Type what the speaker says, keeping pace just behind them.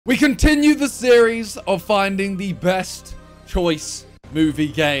We continue the series of finding the best choice movie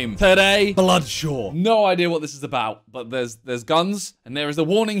game. Today, Bloodshore. No idea what this is about, but there's guns, and there is a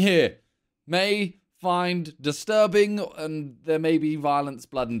warning here. May find disturbing, and there may be violence,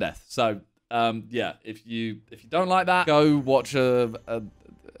 blood, and death. So, yeah, if you don't like that, go watch a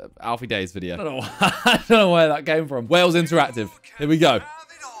Alfie Days video. I don't know where that came from. Wales Interactive. Here we go.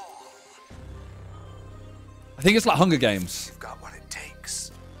 I think it's like Hunger Games. You've got what it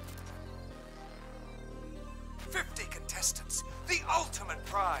takes. 50 contestants, the ultimate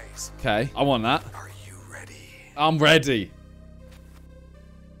prize. Okay, I want that. Are you ready? I'm ready.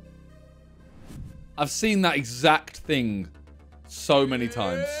 I've seen that exact thing so many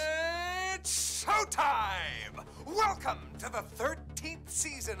times. It's showtime! Welcome to the 13th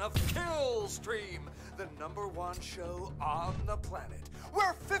season of Kill Stream, the #1 show on the planet,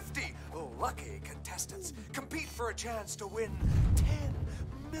 where 50 lucky contestants compete for a chance to win 10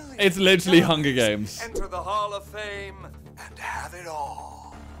 million. It's literally Hunger Games. Enter the Hall of Fame and have it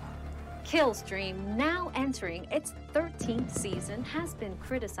all. Killstream, now entering its 13th season, has been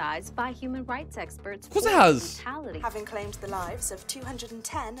criticized by human rights experts Of course for it has. brutality. Having claimed the lives of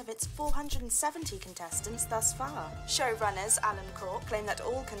 210 of its 470 contestants thus far. Showrunners Alan Cork claim that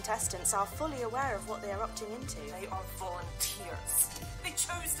all contestants are fully aware of what they are opting into. They are volunteers. They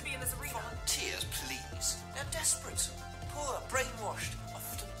chose to be in this arena. Volunteers, please. They're desperate, poor, brainwashed,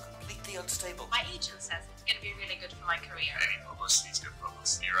 often completely unstable. My agent says it's going to be really good for my career. Hey, publicity's good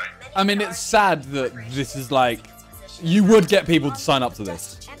publicity, right? I mean, it's sad that this is like, you would get people to sign up to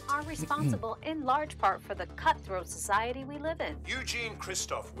this. And are responsible in large part for the cutthroat society we live in. Eugene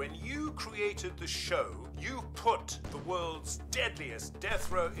Christoph, when you created the show, you put the world's deadliest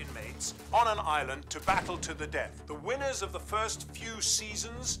death row inmates on an island to battle to the death. The winners of the first few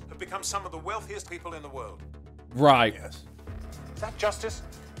seasons have become some of the wealthiest people in the world. Right. Yes. Is that justice?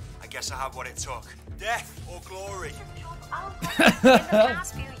 I guess I have what it took. Death or glory. In the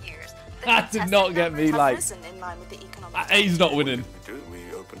past few years, the That did not get me, have like, risen in line with the economic he's not winning.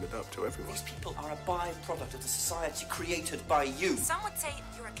 We opened it up to everyone. These people are a byproduct of the society created by you. Some would say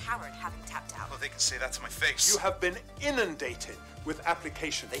you're a coward having tapped out. Well, they can say that to my face. You have been inundated with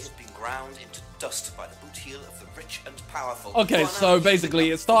applications. They have been ground into dust by the boot heel of the rich and powerful. Okay, so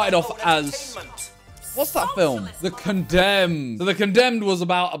basically it started off as... What's that film? The Condemned. So The Condemned was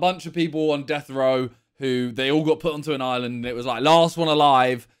about a bunch of people on death row who they all got put onto an island, and it was like last one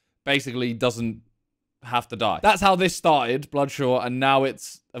alive basically doesn't have to die. That's how this started, Bloodshore, and now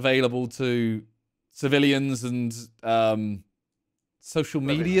it's available to civilians and social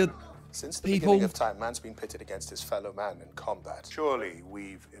media Since the people. beginning of time, man's been pitted against his fellow man in combat. Surely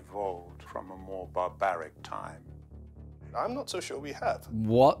we've evolved from a more barbaric time. I'm not so sure we have.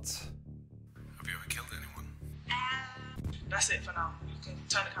 What? Have you ever killed anyone? That's it for now. You can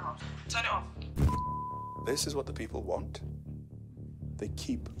turn the camera off. Turn it off. This is what the people want. They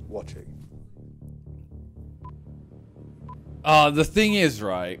keep watching. The thing is,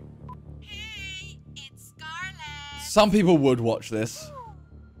 right? Hey, it's Scarlett. Some people would watch this.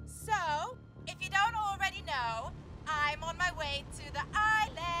 So, if you don't already know, I'm on my way to the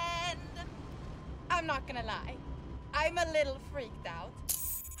island. I'm not gonna lie. I'm a little freaked out.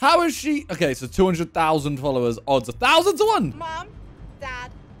 How is she? Okay, so 200,000 followers, odds 1,000 to 1. Mom,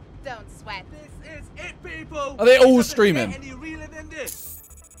 Dad, don't sweat. This is it, people. Are they all streaming? Any realer than this.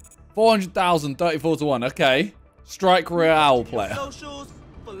 400,000, 34 to 1. Okay. Strike Royale player. Socials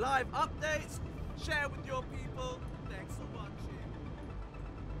for live updates. Share with your people. Thanks for watching.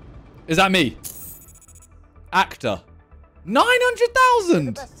 Is that me? Actor.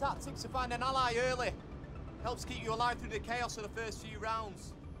 900,000. Best tactics to find an ally early. Helps keep you alive through the chaos of the first few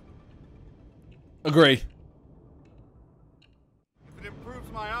rounds. Agree. If it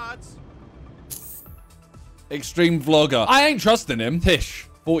improves my odds. Extreme vlogger. I ain't trusting him. Tish.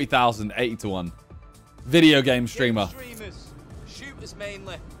 40,000, 80 to 1. Video game streamer. Streamers, shooters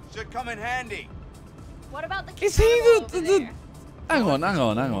mainly. Should come in handy. What about the Is he the Hang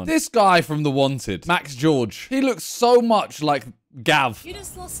on. This guy from The Wanted, Max George. He looks so much like Gav. You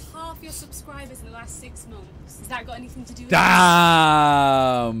just lost half your subscribers in the last 6 months. Has that got anything to do with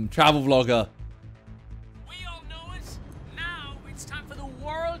Damn. Travel vlogger. We all know it. Now it's time for the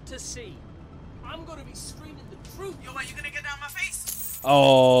world to see. I'm gonna be screaming the truth. Yo, what, you gonna get down my face?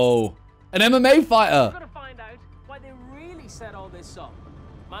 Oh. An MMA I'm fighter. gonna find out why they really set all this up.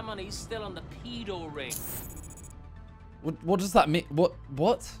 My money's still on the pedo ring. What does that mean? What?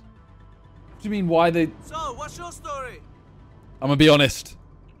 What do you mean, why they... So, what's your story? I'm gonna be honest.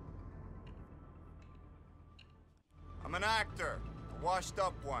 I'm an actor, a washed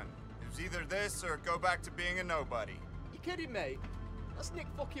up one. It was either this or go back to being a nobody. You kidding me? That's Nick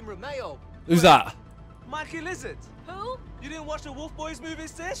fucking Romeo. Who's that? Mikey Lizard. Who? You didn't watch the Wolf Boys movies,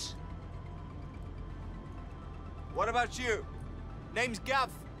 Tish? What about you? Name's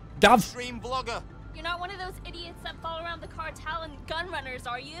Gav. Gav? Stream vlogger. You're not one of those idiots that follow around the cartel and gun runners,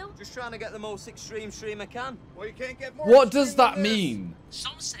 are you? Just trying to get the most extreme stream I can. Well, you can't get more. What does that mean?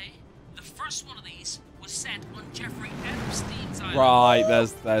 Some say the first one of these was set on Jeffrey Epstein's island. Right,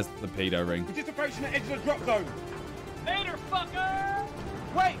 there's the pedo ring. Participation at edge of the drop zone. Later, fucker!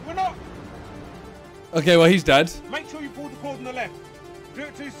 Wait, we're not. Okay, well, he's dead. Make sure you pull the cord on the left. Do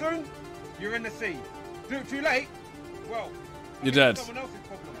it too soon, you're in the sea. Do it too late, well, you're dead. Someone else's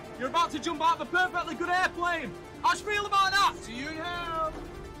problem. You're about to jump out of a perfectly good airplane. How do you feel about that? See you now.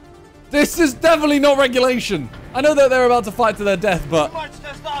 This is definitely not regulation. I know that they're about to fight to their death, but... Too much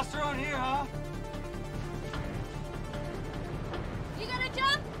testosterone here, huh? You gonna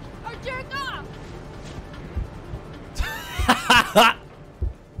jump or jerk off?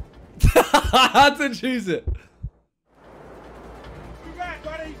 I had to choose it. Too bad,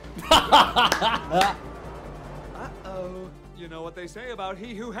 buddy. Uh-oh. You know what they say about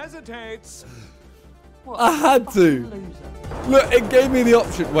he who hesitates. I had to. Look, it gave me the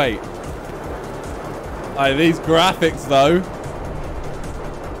option. Wait. Alright, these graphics, though.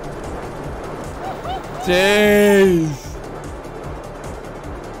 Jeez.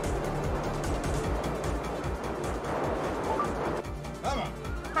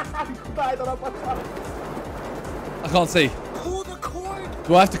 I can't see. Pull the cord.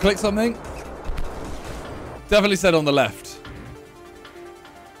 Do I have to click something? Definitely said on the left.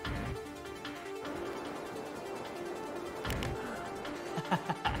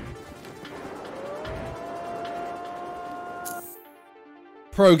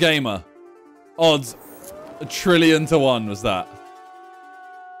 Pro gamer. Odds 1,000,000,000 to 1 was that.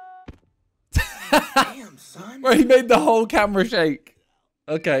 Damn, son. Where he made the whole camera shake.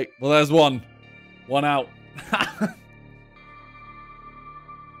 Okay, well there's one. One out.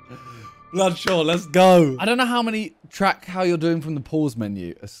 Bloodshaw, let's go. I don't know how many track how you're doing from the pause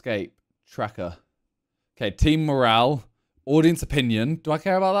menu. Escape. Tracker. Okay, team morale. Audience opinion. Do I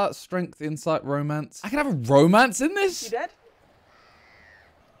care about that? Strength, insight, romance. I can have a romance in this? You dead?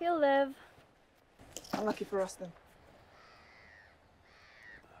 He'll live. Unlucky for us then.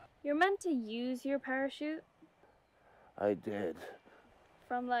 You're meant to use your parachute I did.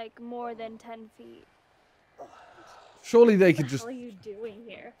 from like more than 10 feet. Surely they could just... What are you doing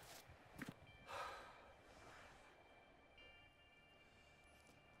here?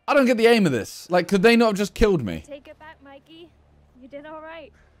 I don't get the aim of this. Like, could they not have just killed me? Take it back, Mikey. You did all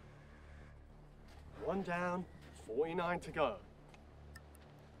right. 1 down, 49 to go.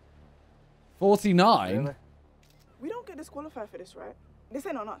 49? Really? We don't get disqualified for this, right? This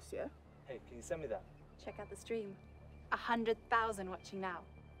ain't on us, yeah? Hey, can you send me that? Check out the stream. 100,000 watching now.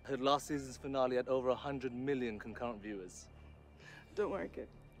 I heard last season's finale had over 100 million concurrent viewers. Don't worry, kid.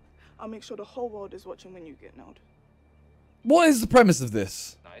 I'll make sure the whole world is watching when you get nailed. What is the premise of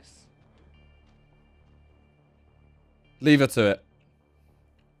this? Nice. Leave her to it.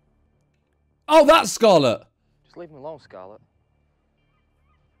 Oh, that's Scarlet. Just leave him alone, Scarlet.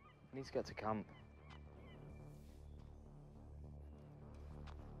 He needs to get to camp.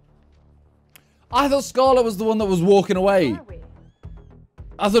 I thought Scarlet was the one that was walking away.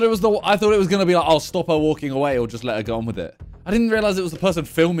 I thought it was gonna be like, I'll stop her walking away or just let her go on with it. I didn't realize it was the person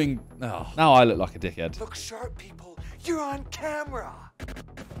filming. Oh, now I look like a dickhead. Look sharp, people. You're on camera.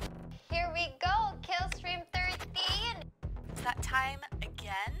 Here we go, Killstream 13. It's that time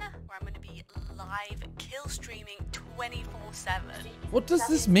again where I'm going to be live kill streaming 24/7. What does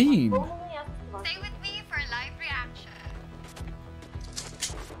this mean? Stay with me for a live reaction.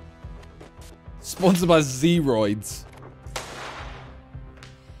 Sponsored by Zeroids.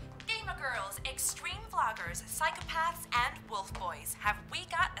 Gamer girls, extreme vloggers, psychopaths, and wolf boys, have we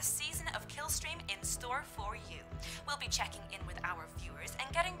got a season of Killstream in store for you? We'll be checking in with our viewers and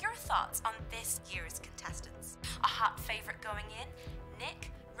getting your thoughts on this year's contestants. A hot favorite going in,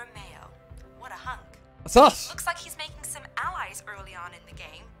 Nick Romeo. What a hunk. That's us. Looks like he's making some allies early on in the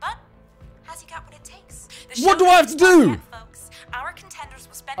game, but has he got what it takes? What do I have to do? Yet, folks. Our contenders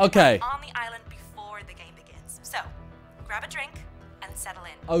will spend Okay. time on the island before the game begins. So, grab a drink and settle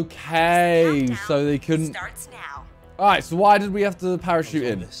in. Okay, so they couldn't... Starts now. Alright, so why did we have to parachute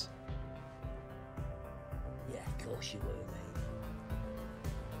in? Yeah, of course you will, mate.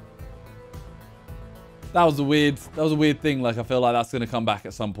 That was a weird thing. Like, I feel like that's going to come back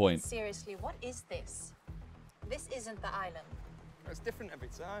at some point. Seriously, what is this? This isn't the island. It's different every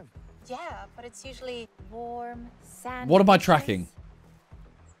time. Yeah, but it's usually warm, sandy. What am I tracking?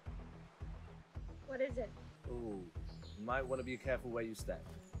 What is it? Ooh, You might want to be careful where you step.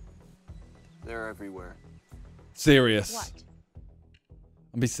 They're everywhere. Serious. What?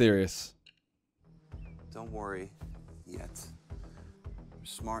 And be serious. Don't worry, yet. They're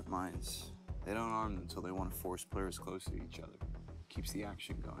smart minds. They don't arm them until they want to force players close to each other. Keeps the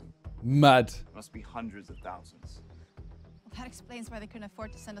action going. Mad. Must be hundreds of thousands. Well, that explains why they couldn't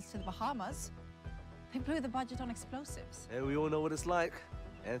afford to send us to the Bahamas. They blew the budget on explosives. Hey, we all know what it's like.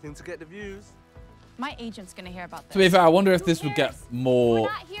 Anything to get the views. My agent's gonna hear about this. To be fair, I wonder if this would get more...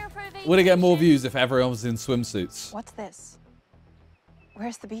 Would it get more views if everyone was in swimsuits? What's this?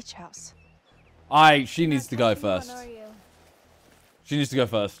 Where's the beach house? She needs to go first. She needs to go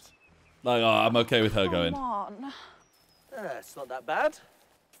first. Like, I'm okay with her going. Come on. It's not that bad.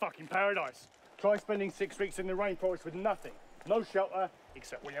 Fucking paradise. Try spending 6 weeks in the rainforest with nothing. No shelter,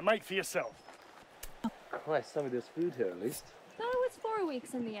 except what you make for yourself. Christ, some of this food here at least. Thought it was 4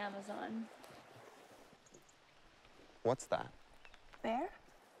 weeks in the Amazon. What's that? Bear?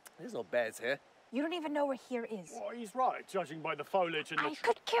 There's no bears here. You don't even know where here is. Well, he's right, judging by the foliage and I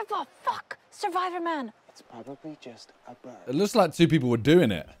could give a fuck, Survivor Man. It's probably just a bird. It looks like 2 people were doing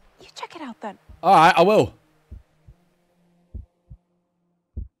it. You check it out then. Alright, I will.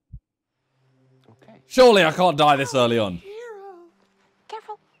 Okay. Surely I can't die this early on.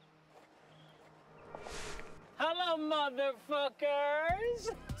 Careful. Hello,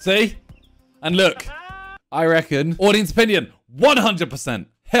 motherfuckers! See? And look. I reckon. Audience opinion. 100%.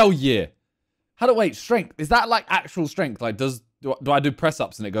 Hell yeah. Wait, strength. Is that like actual strength? Like, do I do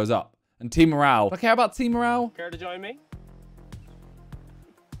press-ups and it goes up? And team morale. Do I care about team morale? Care to join me?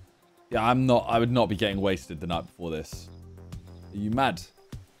 Yeah, I would not be getting wasted the night before this. Are you mad?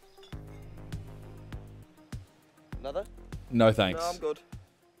 Another? No thanks. No, I'm good.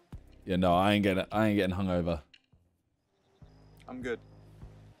 Yeah, no, I ain't getting hungover. I'm good.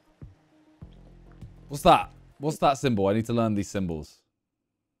 What's that? What's that symbol? I need to learn these symbols.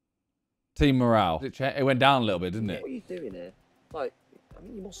 Team morale. It went down a little bit, didn't it? What are you doing here? Like, I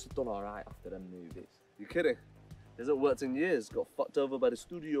mean, you must have done alright after them movies. You kidding? Hasn't worked in years. Got fucked over by the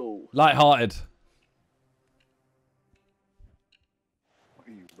studio. Light-hearted. What,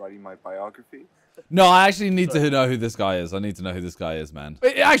 are you writing my biography? No, I actually need to know who this guy is. I need to know who this guy is, man.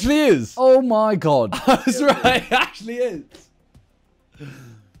 It actually is. Oh my god. I was right. It actually is.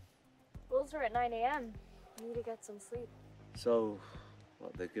 Bulls are at 9 a.m. I need to get some sleep. So,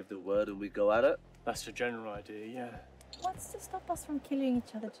 what, they give the word and we go at it? That's the general idea, yeah. What's to stop us from killing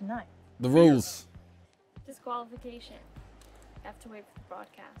each other tonight? The rules. Disqualification. You have to wait for the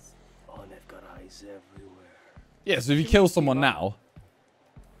broadcast. Oh, and they've got eyes everywhere. Yeah, so if you kill someone now...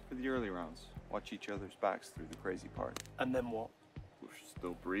 For the early rounds, watch each other's backs through the crazy part. And then what? We're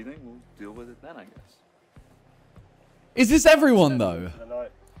still breathing, we'll deal with it then, I guess. Is this everyone, though?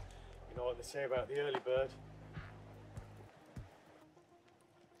 You know what they say about the early bird?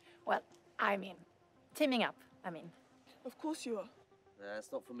 Well, I mean, teaming up, Of course you are. Nah,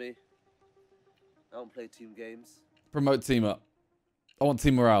 it's not for me. I don't play team games. Promote team up. I want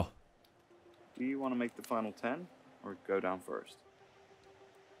team morale. Do you want to make the final 10 or go down first?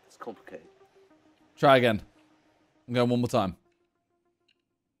 It's complicated. Try again. I'm going one more time.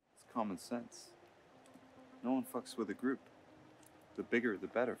 It's common sense. No one fucks with a group. The bigger, the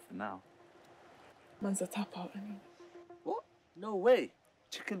better for now. Man's a tap out, What? No way.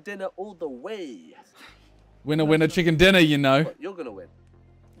 Chicken dinner all the way. Winner, winner, chicken dinner, you know. What, you're gonna win.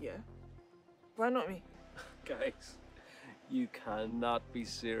 Yeah. Why not me? Guys, you cannot be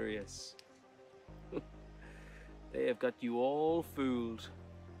serious. They have got you all fooled.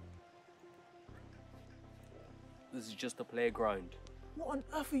 This is just a playground. What on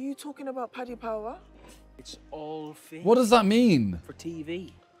earth are you talking about, Paddy Power? It's all fake. What does that mean? For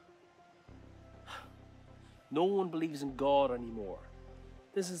TV. No one believes in God anymore.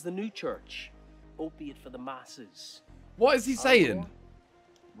 This is the new church, opiate for the masses. What is he saying?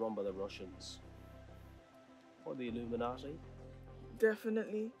 Run by the Russians. Or the Illuminati.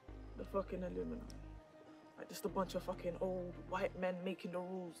 Definitely the fucking Illuminati. Like, just a bunch of fucking old white men making the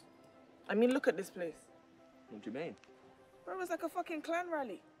rules. I mean, look at this place. What do you mean? Bro, it was like a fucking clan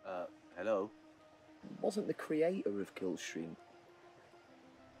rally. Hello? Wasn't the creator of Killstream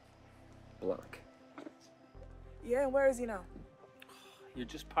black? Yeah, and where is he now? You're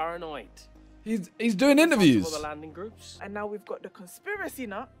just paranoid. He's doing interviews. Other landing groups. And now we've got the conspiracy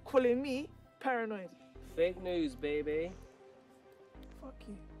nut calling me paranoid. Fake news, baby. Fuck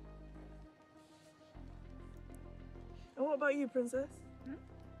you. And what about you, princess?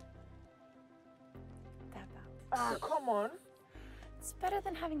 Tap out. Ah, come on. It's better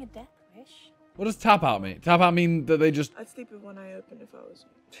than having a death wish. What does tap out mean? Tap out mean that they just... I'd sleep with one eye open if I was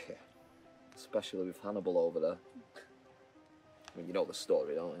you. Yeah. Especially with Hannibal over there. I mean, you know the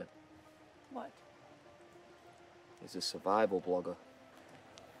story, don't you? What? He's a survival blogger.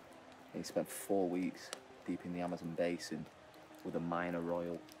 He spent 4 weeks deep in the Amazon basin with a minor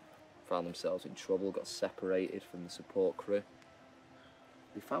Royale. Found themselves in trouble, got separated from the support crew.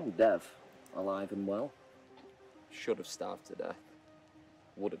 They found Dev alive and well. Should have starved to death.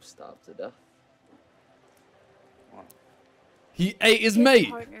 Would have starved to death. He ate his mate.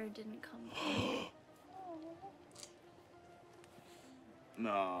 Partner didn't come.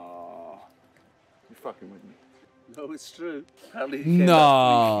 No. You're fucking with me. No, it's true. Apparently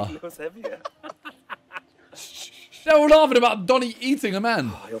Nah. he was heavier. They were laughing about Donnie eating a man.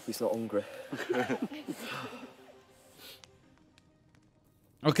 I hope he's not hungry.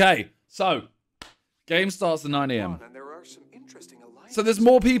 Okay, so game starts at 9 AM. And there are some interesting alliances. So there's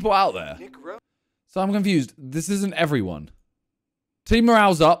more people out there. Nick Ro- So I'm confused. This isn't everyone. Team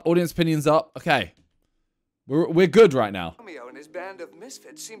morale's up. Audience opinion's up. Okay. We're good right now. Romeo and his band of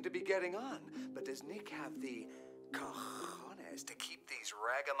misfits seem to be getting on, but does Nick have the cojones to keep these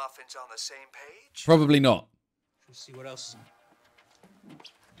ragamuffins on the same page? Probably not. Let's see what else.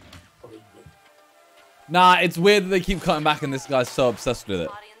 Nah, it's weird that they keep cutting back and this guy's so obsessed with it.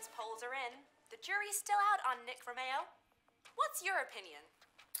 Audience polls are in. The jury's still out on Nick Romeo. What's your opinion?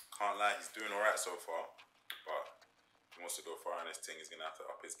 Can't lie, he's doing alright so far. But if he wants to go far on his thing, he's gonna have to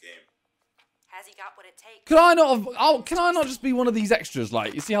up his game. Has he got what it takes? Can I not have, oh, can I not just be one of these extras?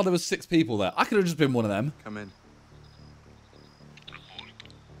 Like, you see how there was 6 people there? I could have just been one of them. Come in.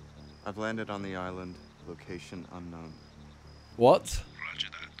 I've landed on the island. Location unknown. What?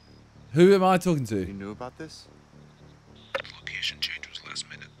 Who am I talking to? You knew about this? Location change was last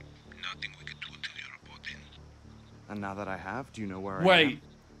minute. Nothing we could do until you report in. And now that I have, do you know where I am? Wait.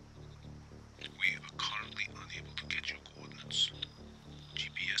 We are currently unable to get your coordinates.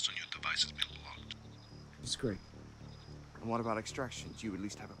 GPS on your device has been blocked. It's great. And what about extraction? Do you at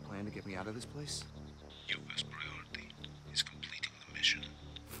least have a plan to get me out of this place? Your first priority is completing the mission.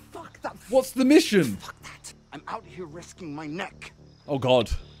 Fuck that. What's the mission? Fuck that. I'm out here risking my neck. Oh, God.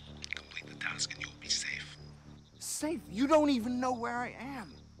 Complete the task and you'll be safe. Safe? You don't even know where I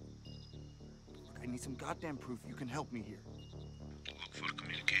am. Look, I need some goddamn proof you can help me here. Look for a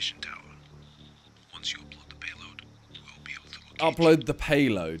communication tower. Once you upload the payload, we'll be able to locate Upload the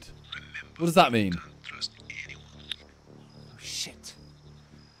payload. What does that mean? Can't trust anyone. Oh, shit.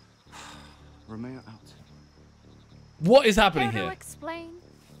 Romeo out. What is happening Care to here? explain?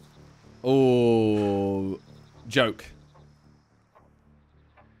 Oh, joke.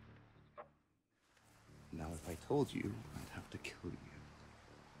 Now, if I told you, I'd have to kill you.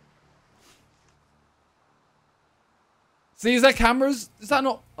 See, is there cameras? Is that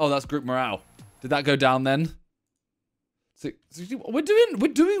not? Oh, that's group morale. Did that go down then? We're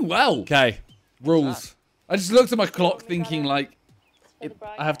doing well. Okay, rules. I just looked at my clock, thinking like,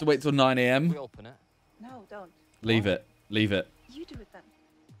 I have to wait till 9 AM. We open it. No, don't. Leave it. Leave it. You do it then.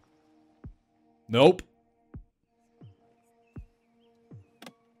 Nope.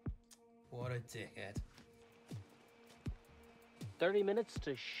 What a dickhead. 30 minutes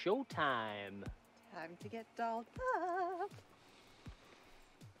to showtime. Time to get dolled up.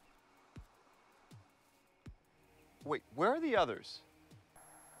 Wait, where are the others?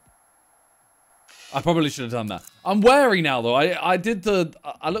 I probably should have done that. I'm wary now though. I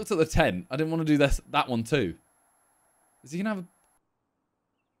looked at the tent. I didn't want to do that one too. Is he gonna have a...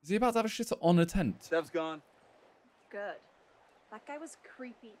 Is he about to have a shitter on a tent? Dev's gone. Good. That guy was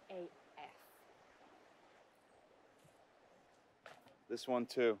creepy AF. This one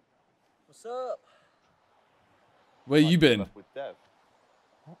too. What's up? Where you been? With Dev.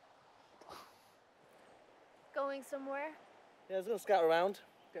 Going somewhere? Yeah, I was gonna scout around,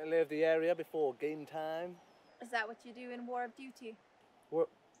 get a lay of the area before game time. Is that what you do in War of Duty? What?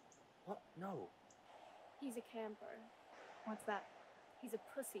 No. He's a camper. What's that? He's a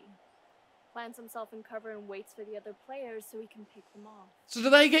pussy. Plants himself in cover and waits for the other players so he can pick them off. So do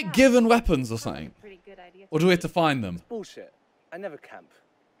they get given weapons or something? Pretty good idea. Or do we have to find them? Bullshit. I never camp.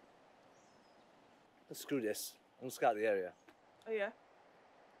 Let's screw this. I'm gonna scout the area. Oh yeah?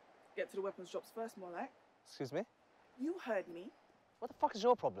 Get to the weapons drops first, more like. Excuse me? You heard me. What the fuck is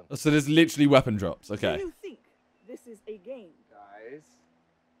your problem? So there's literally weapon drops. Okay. Do you think this is a game? Guys.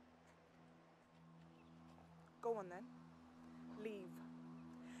 Go on then. Leave.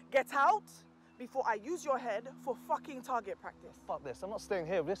 Get out before I use your head for fucking target practice. Fuck this. I'm not staying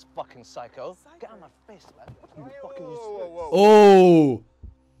here with this fucking psycho. Get out of my face, man. You fucking useless. Oh.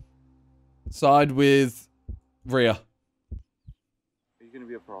 Side with Rhea. Are you gonna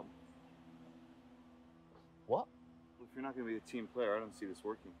be a problem? What? Well, if you're not gonna be a team player, I don't see this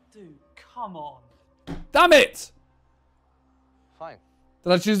working. Dude, come on. Damn it! fine.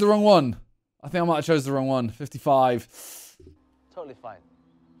 Did I choose the wrong one? I think I might have chose the wrong one. 55. Totally fine.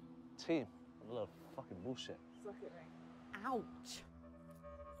 Team, a little fucking bullshit. Ouch.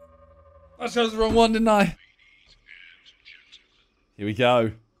 I chose the wrong one, didn't I? Here we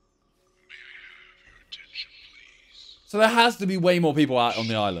go. So there has to be way more people out on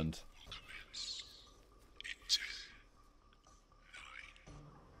the island.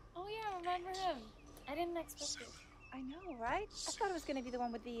 Oh yeah, I remember him. I didn't expect it. I know, right? I thought it was gonna be the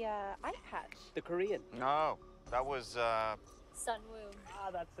one with the eye patch. The Korean. No, that was, Sunwoo.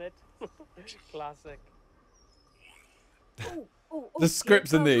 Ah, that's it. Classic. The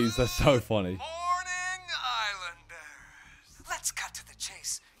scripts in these, they're so funny. Morning, Islanders. Let's cut to the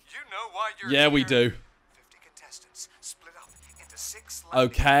chase. You know why you're Yeah, here. we do. 50 contestants split up into 6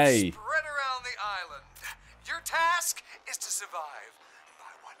 Okay. spread around the island. Your task is to survive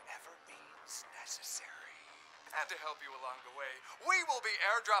by whatever means necessary. And to help you along the way, we will be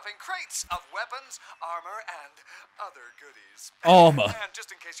airdropping crates of weapons, armor, and other goodies. Armor. And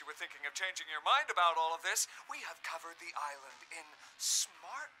just in case you were thinking of changing your mind about all of this, we have covered the island in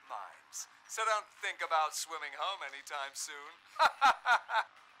smart minds. So don't think about swimming home anytime soon.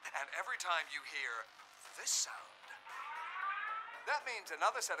 And every time you hear this sound, that means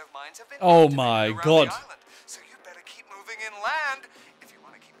another set of minds have been Oh activated my around God. the island. So you better keep moving inland if you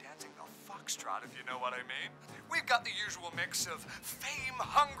want to keep dancing the foxtrot, if you know what I mean. We've got the usual mix of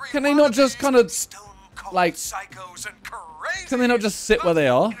fame-hungry Can they not just kind of, like, psychos and crazy. can they not just sit where they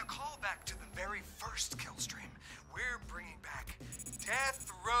are? In a callback to the very first kill stream, we're bringing back Death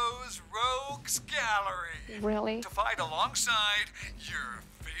Row's Rogues Gallery. Really? To fight alongside your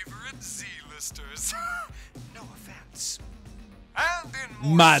favorite Z-listers. No offense. And in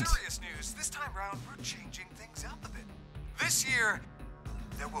more Mad. serious news, this time round we're changing things up a bit. This year,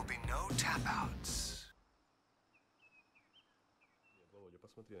 there will be no tap-outs.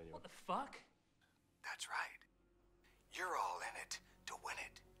 What the fuck? That's right. You're all in it to win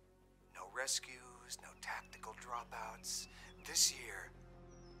it. No rescues, no tactical dropouts. This year,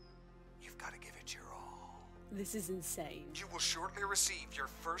 you've got to give it your all. This is insane. You will shortly receive your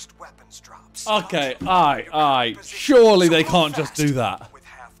first weapons drops. Okay, alright. Surely they can't just do that. With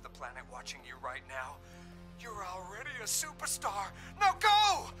half the planet watching you right now, you're already a superstar. Now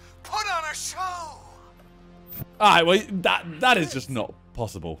go! Put on a show! Alright, well, that is just not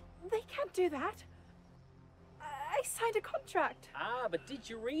possible. They can't do that. I signed a contract. Ah, but did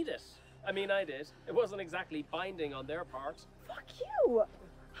you read it? I mean, I did. It wasn't exactly binding on their part. Fuck you.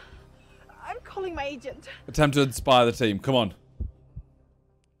 I'm calling my agent. Attempt to inspire the team. Come on.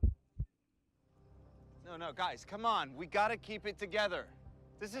 No, guys, come on. We gotta keep it together.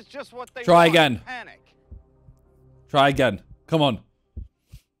 This is just what they Try want. again. Panic. Try again. Come on.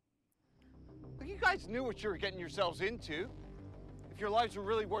 Look, you guys knew what you were getting yourselves into. If your lives were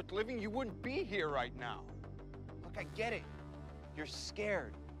really worth living, you wouldn't be here right now. Look, I get it. You're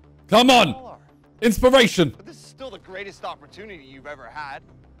scared. Come We on. all are. Inspiration. But this is still the greatest opportunity you've ever had.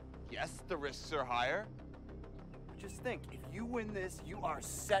 Yes, the risks are higher. But just think, if you win this, you are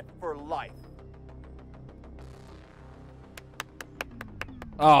set for life.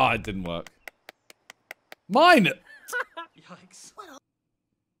 Oh, it didn't work. Mine. Yikes.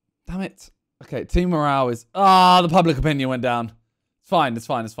 Damn it. Okay, team morale is... Ah, the public opinion went down. It's fine, it's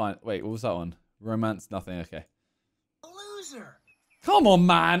fine, it's fine. Wait, what was that one? Romance, nothing, okay. Loser. Come on,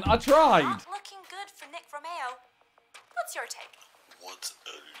 man, I tried. Not looking good for Nick Romeo. What's your take? What a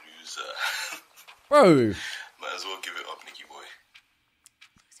loser. Bro. Might as well give it up, Nicky boy.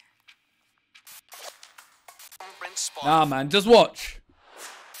 Nah, man, just watch.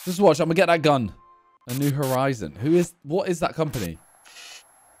 Just watch, I'm gonna get that gun. A New Horizon. What is that company?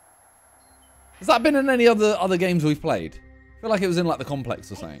 Has that been in any other games we've played? I feel like it was in like the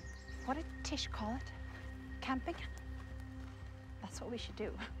complex or something. What did Tish call it? Camping? That's what we should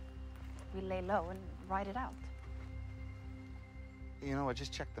do. We lay low and ride it out. You know what?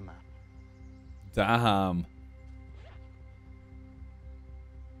 Just check the map. Damn.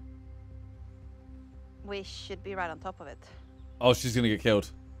 We should be right on top of it. Oh, she's gonna get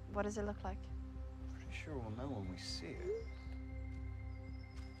killed. What does it look like? Pretty sure we'll know when we see it.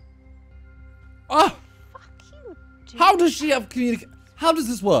 Ah! Fuck you, dude. How does she have communication? How does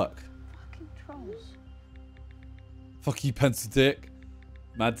this work? Fucking trolls. Fuck you, pencil dick.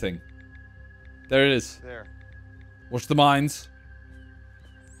 Mad thing. There it is. There. Watch the mines.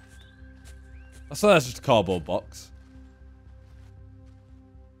 I saw that's just a cardboard box.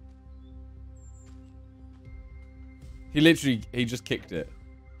 He just kicked it.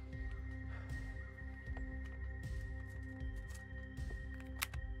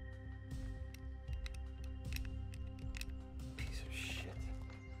 Piece of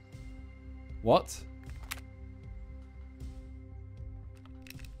What?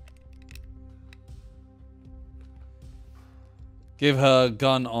 Give her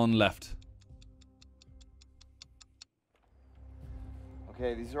gun on left.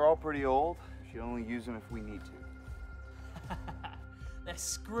 Okay, these are all pretty old. She only use them if we need to. They're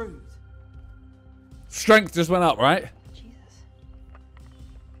screwed. Strength just went up, right? Jesus.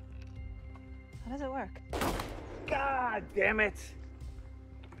 How does it work? God damn it!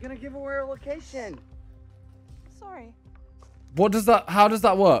 You're gonna give away our location. Sorry. What does that, how does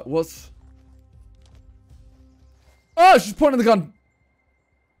that work? What's... Oh, she's pointing the gun.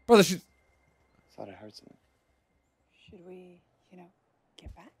 Brother, she... Thought I heard something. Should we,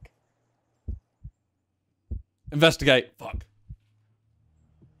 get back? Investigate. Fuck.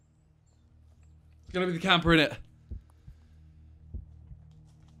 It's gonna be the camper, innit?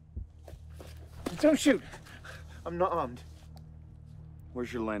 Don't shoot. I'm not armed.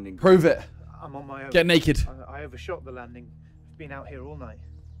 Where's your landing? Prove it. I'm on my own. Get naked. I overshot the landing. I've been out here all night.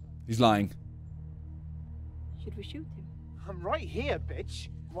 He's lying. Should we shoot him? I'm right here, bitch.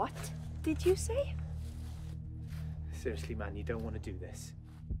 What did you say? Seriously, man, you don't want to do this.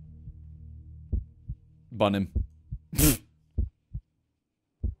 Bun him.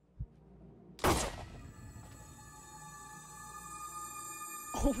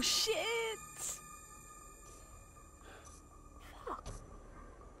 Oh shit! Fuck.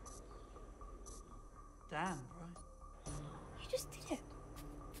 Damn, bro. You just did it.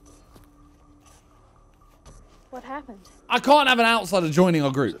 What happened? I can't have an outsider joining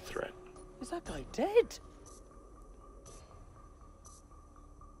our group. Threat. Is that guy dead?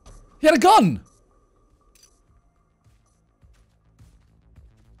 He had a gun.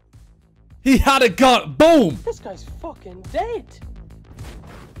 He had a gun. Boom. This guy's fucking dead.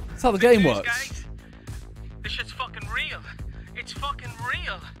 That's how the game works. Guys, this shit's fucking real. It's fucking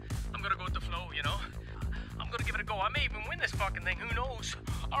real. I'm gonna go with the flow, I'm gonna give it a go. I may even win this fucking thing. Who knows?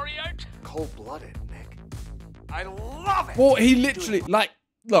 Are you out? Cold-blooded, Nick. I love it. Well, he literally, like,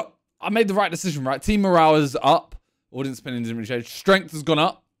 look, I made the right decision, right? Team morale is up. Audience spinning didn't really change. Strength has gone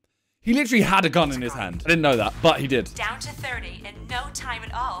up. He literally had a gun in his hand. I didn't know that, but he did. Down to 30 in no time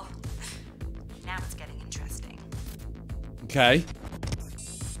at all. Now it's getting interesting. Okay.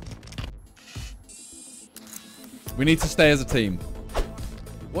 We need to stay as a team.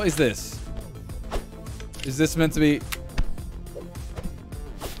 What is this? Is this meant to be...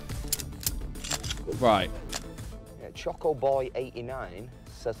 Right. Yeah, Choco Boy 89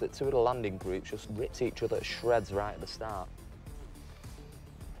 says that two of the landing groups just ripped each other to shreds right at the start.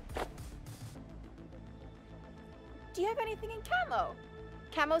 Do you have anything in camo?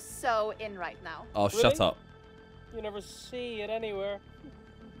 Camo's so in right now. Oh, shut up. You never see it anywhere.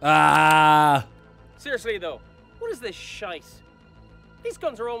 Ah. Seriously, though, what is this shite? These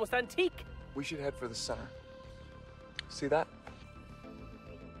guns are almost antique. We should head for the center. See that?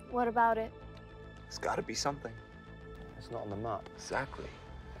 What about it? There's got to be something. It's not on the map. Exactly.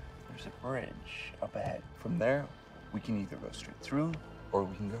 There's a bridge up ahead. From there, we can either go straight through or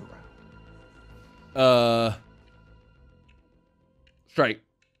we can go around. Straight.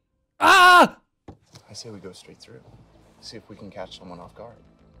 Ah! I say we go straight through. See if we can catch someone off guard.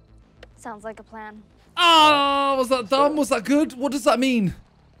 Sounds like a plan. Oh, was that dumb? Was that good? What does that mean?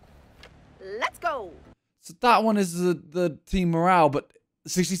 Let's go. So that one is the team morale, but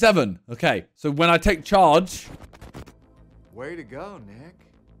 67. Okay, so when I take charge... Way to go, Nick.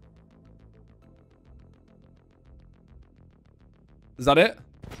 Is that it?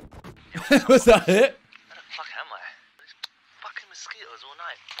 Was that it? Where the fuck am I? There's fucking mosquitoes all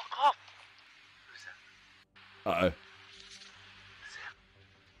night. Fuck off! Who's that? Uh-oh.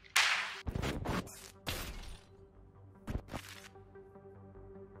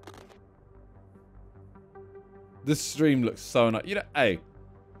 This stream looks so nice. You know, hey,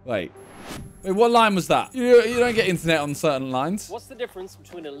 wait, what line was that? You don't get internet on certain lines. What's the difference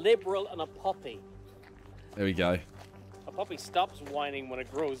between a liberal and a puppy? There we go. A puppy stops whining when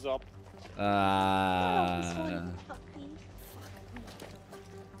it grows up.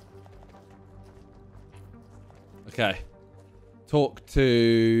 Okay. Talk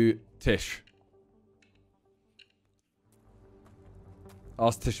to Tish.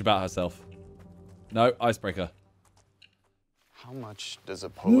 Ask Tish about herself. No, icebreaker. How much does a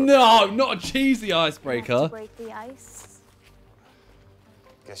polar... No, not a cheesy icebreaker. Break the ice.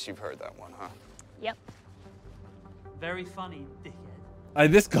 Guess you've heard that one, huh? Yep. Very funny, dickhead. Hey,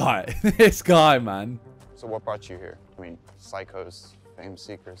 this guy, man. So what brought you here? I mean, psychos, fame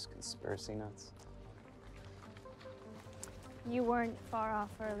seekers, conspiracy nuts? You weren't far off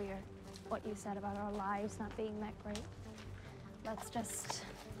earlier. What you said about our lives not being that great. Let's just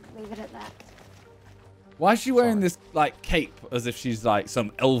leave it at that. Why is she wearing this, like, cape as if she's, like,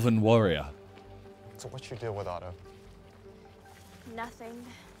 some elven warrior? So what's your deal with Otto? Nothing.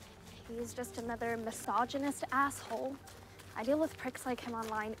 He's just another misogynist asshole. I deal with pricks like him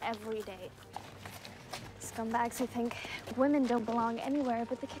online every day. Scumbags who think women don't belong anywhere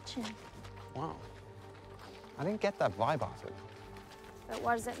but the kitchen. Wow. I didn't get that vibe off it. But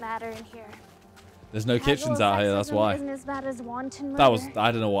what does it matter in here? There's no kitchens out here, that's Sexism why. Isn't as bad as wanton That was, murder.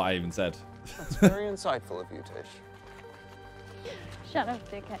 I don't know what I even said. That's very insightful of you, Tish. Shut up,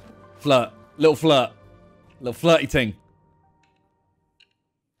 dickhead. Flirt. Little flirt. Little flirty ting.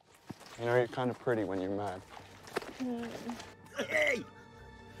 You know, you're kind of pretty when you're mad. Hey!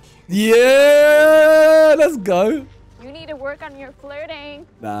 Yeah, let's go. You need to work on your flirting.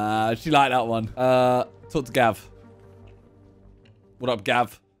 Nah, she liked that one. Talk to Gav. What up,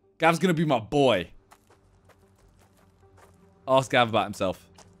 Gav? Gav's gonna be my boy. Ask Gav about himself.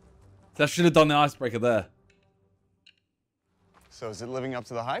 So I should have done the icebreaker there. So is it living up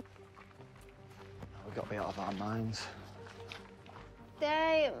to the hype? We've got to be out of our minds.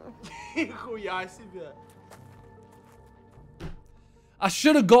 Damn. I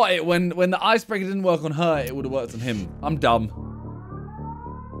should have got it when the icebreaker didn't work on her, it would have worked on him. I'm dumb.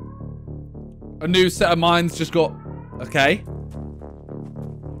 A new set of minds just got... Okay.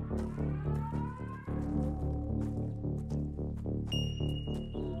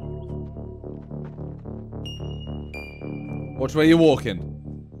 Watch where you're walking.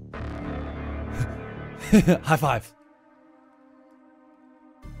 High five.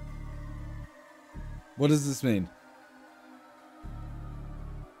 What does this mean?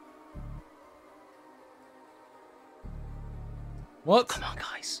 What? Come on,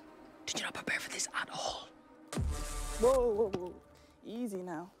 guys. Did you not prepare for this at all? Whoa, whoa, whoa. Easy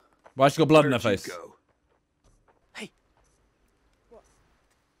now. Why she got blood in her face? Hey. What?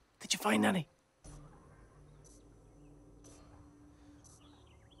 Did you find Nanny?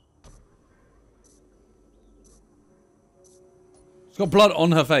 She's got blood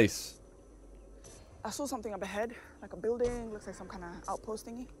on her face. I saw something up ahead, like a building, looks like some kind of outpost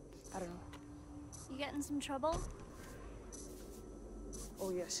thingy. I don't know. You get in some trouble? Oh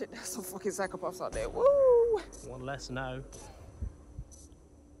yeah, shit, there's some fucking psychopaths out there. Woo! One less now.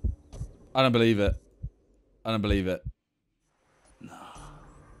 I don't believe it. I don't believe it.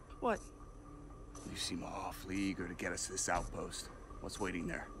 What? You seem awfully eager to get us to this outpost. What's waiting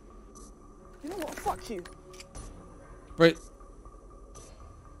there? You know what? Fuck you. Wait.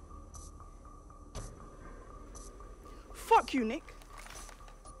 Fuck you, Nick.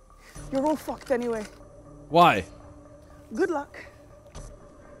 You're all fucked anyway. Why? Good luck.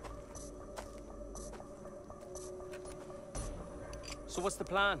 So what's the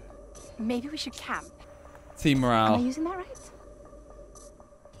plan? Maybe we should camp. Team Am morale. I using that right?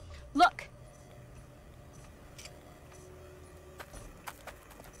 Look.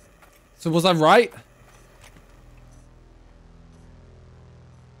 So was I right?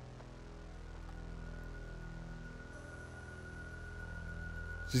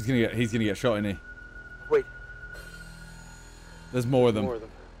 He's gonna get shot, isn't he? Wait. There's more of them. More of them.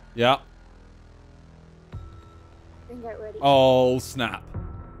 Yeah. Then get ready. Oh, snap.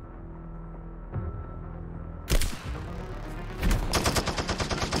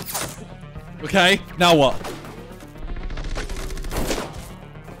 Okay, now what?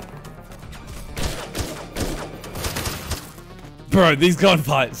 Bro, these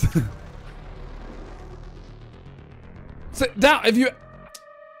gunfights. Sit down, if you...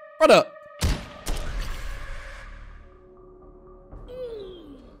 Brother.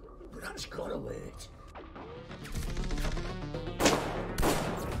 That's gotta wait.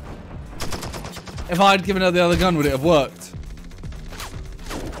 If I'd given her the other gun, would it have worked?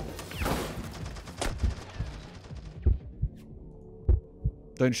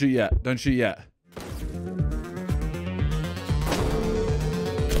 Don't shoot yet. Don't shoot yet.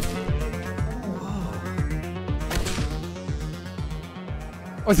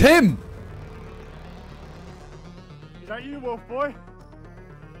 Oh, it's him! Is that you, Wolf Boy?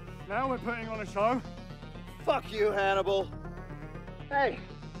 Now we're putting on a show. Fuck you, Hannibal. Hey,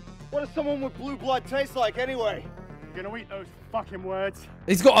 what does someone with blue blood taste like anyway? You're gonna eat those fucking words.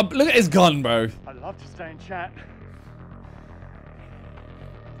 He's got a... Look at his gun, bro. I'd love to stay and chat.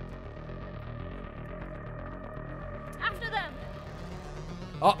 After them!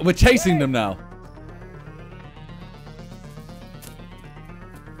 Oh, we're chasing them now.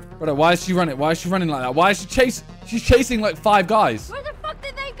 Brother, why is she running? Why is she running like that? Why is she chasing? She's chasing like 5 guys. Where the fuck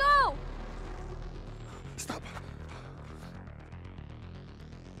did they go? Stop.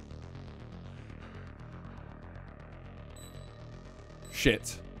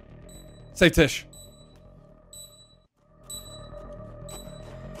 Shit. Save Tish.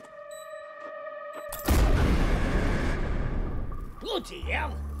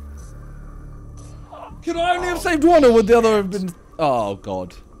 hell! Could I only have saved one, or would the other have been... Oh,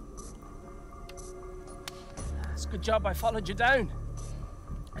 God. It's a good job I followed you down.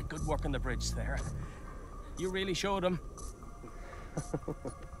 Good work on the bridge there. You really showed him.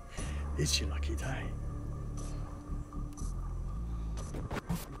 It's your lucky day.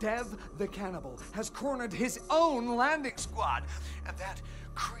 Dev the Cannibal has cornered his own landing squad, and that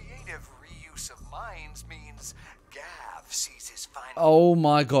creative reuse of minds means Gav sees his final. Oh,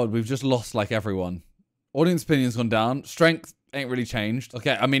 my God. We've just lost, like, everyone. Audience opinion's gone down. Strength ain't really changed.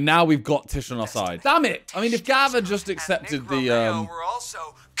 Okay, I mean, now we've got Tish on our side. Damn it! I mean, if Gav had just accepted the, We're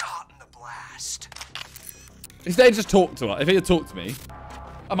also caught in the blast. If they just talked to us, if he had talked to me,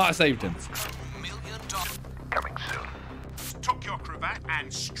 I might have saved him. Coming soon. Took your cravat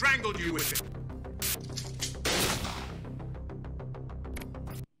and strangled you with it.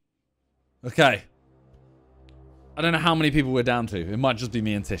 Okay. I don't know how many people we're down to. It might just be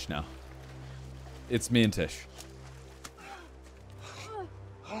me and Tish now. It's me and Tish.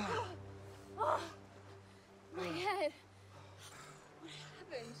 My head. What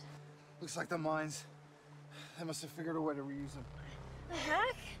happened? Looks like the mines. They must have figured a way to reuse them. The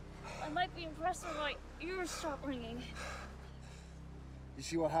heck? I might be impressed when my ears stop ringing. You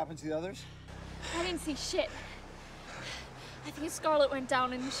see what happened to the others? I didn't see shit. I think Scarlet went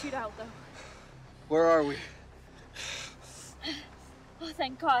down in the shootout, though. Where are we? Oh,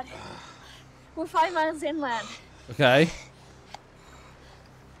 thank God. We're 5 miles inland. Okay.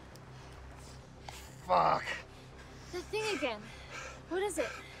 Fuck. The thing again. What is it?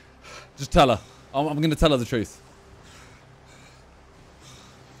 Just tell her. I'm going to tell her the truth.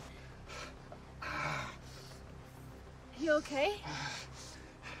 You okay?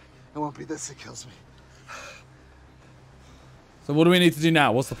 It won't be this that kills me. So what do we need to do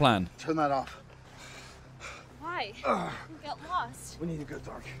now? What's the plan? Turn that off. Why? We got lost. We need to go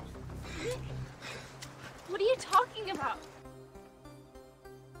dark. What are you talking about?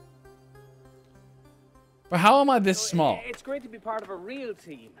 But how am I this smart? It's great to be part of a real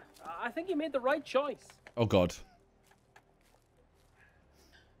team. I think you made the right choice. Oh, God.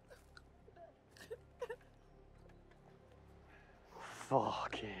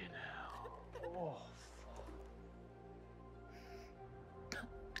 Fucking hell. Oh.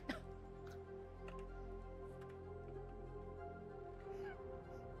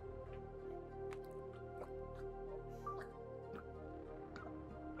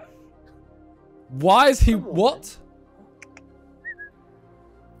 Why is he... What?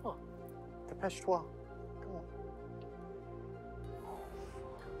 Oh, dépêche-toi. Come on.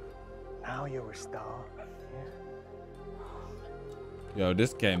 Now you're a star. Yo,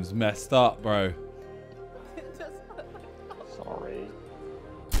 this game's messed up, bro. Sorry.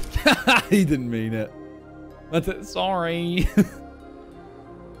 He didn't mean it. That's it. Sorry.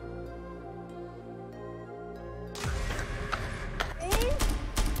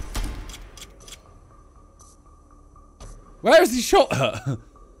 Where has he shot her?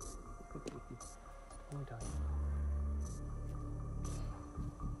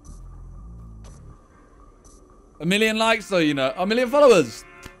 A million likes, though, you know. A million followers.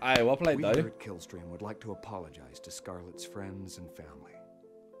 Aye, well played, We though. here at Killstream would like to apologize to Scarlett's friends and family.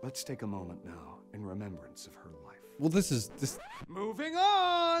 Let's take a moment now in remembrance of her life. Well, this is... Moving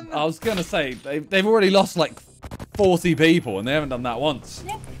on! I was going to say, they've already lost, like, 40 people, and they haven't done that once.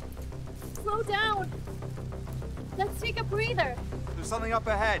 Nick, slow down. Let's take a breather. There's something up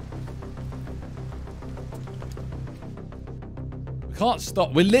ahead. We can't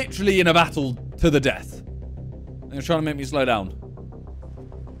stop. We're literally in a battle to the death. And you're trying to make me slow down.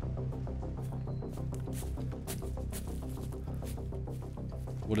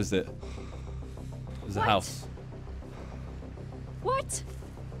 What is it? There's a house. What?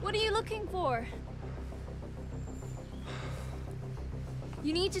 What are you looking for?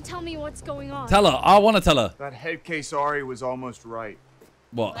 You need to tell me what's going on. Tell her. I want to tell her. That head case Ari was almost right.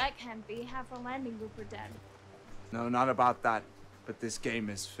 What? That can't be. Half our landing group are dead. No, not about that. But this game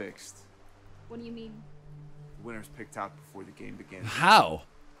is fixed. What do you mean? The winner's picked out before the game begins. How?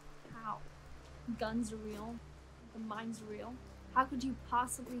 How? Guns are real. The mine's real. How could you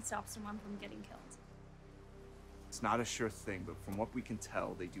possibly stop someone from getting killed? It's not a sure thing, but from what we can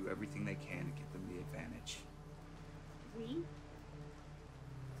tell, they do everything they can to get them the advantage. We?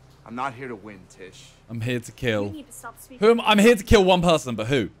 I'm not here to win, Tish. I'm here to kill. You need to stop speaking. I'm here to kill one person, but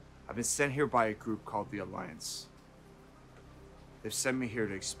who? I've been sent here by a group called the Alliance. They've sent me here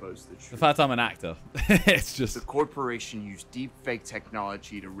to expose the truth. The fact I'm an actor. It's just... The corporation used deep fake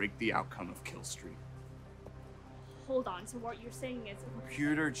technology to rig the outcome of Killstream. hold on. So what you're saying is...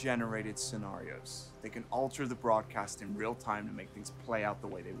 Computer-generated scenarios. They can alter the broadcast in real time to make things play out the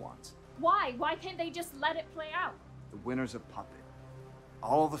way they want. Why? Why can't they just let it play out? The winner's a puppet.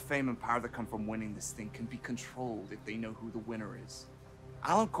 All the fame and power that come from winning this thing can be controlled if they know who the winner is.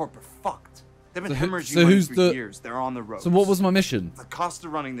 Alan Corp are fucked. They've been hemorrhaging money for years. They're on the road. So what was my mission? The cost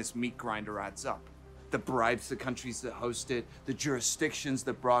of running this meat grinder adds up. The bribes to countries that host it, the jurisdictions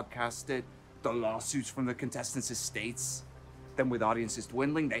that broadcast it, the lawsuits from the contestants' estates. Then with audiences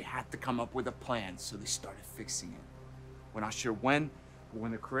dwindling, they had to come up with a plan, so they started fixing it. We're not sure when, but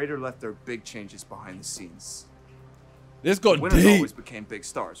when the creator left, there were big changes behind the scenes. This got the winners deep. always became big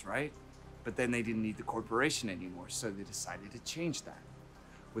stars, right? But then they didn't need the corporation anymore, so they decided to change that.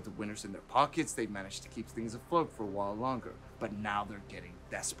 With the winners in their pockets, they managed to keep things afloat for a while longer. But now they're getting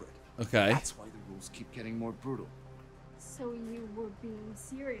desperate. Okay. That's why the rules keep getting more brutal. So you were being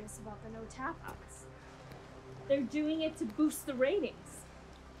serious about the no tap outs. They're doing it to boost the ratings.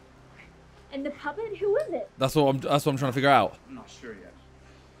 And the puppet, who is it? That's what I'm trying to figure out. I'm not sure yet.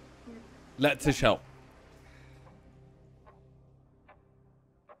 Let Tish help.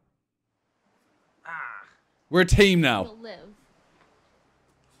 We're a team now. You'll live.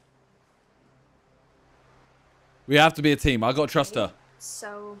 We have to be a team. I gotta trust her.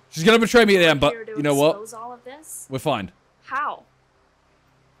 So She's gonna betray me at the end, but here to you know what? expose all of this? We're fine. How?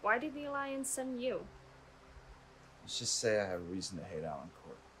 Why did the Alliance send you? Let's just say I have reason to hate Alan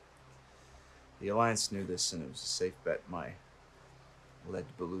Corp. The Alliance knew this, and it was a safe bet my lead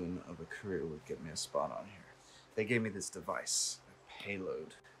balloon of a career would get me a spot on here. They gave me this device, a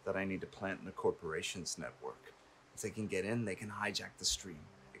payload, that I need to plant in the corporation's network. If they can get in, they can hijack the stream,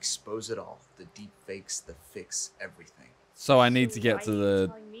 expose it all, the deep fakes, the fix, everything. So I need to get Why to are you the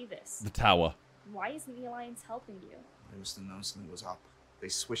telling me this? tower. Why isn't the Alliance helping you? They must have known something was up. They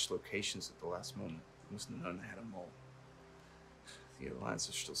switched locations at the last moment. They must have known they had a mole. The Alliance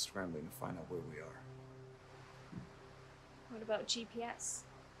are still scrambling to find out where we are. What about GPS?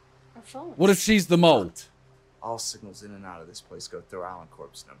 Our phones? What if she's the mole? All signals in and out of this place go through Alan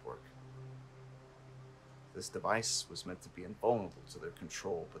Corp's network. This device was meant to be invulnerable to their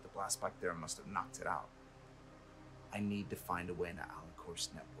control, but the blast back there must have knocked it out. I need to find a way into Alan Corp's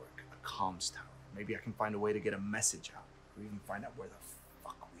network, a comms tower. Maybe I can find a way to get a message out, or even find out where the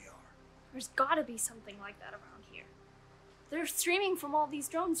fuck we are. There's gotta be something like that around here. They're streaming from all these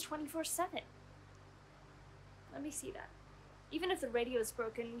drones 24/7. Let me see that. Even if the radio is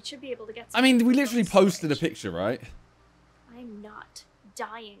broken, we should be able to get some. I mean, we literally posted a picture, right? I'm not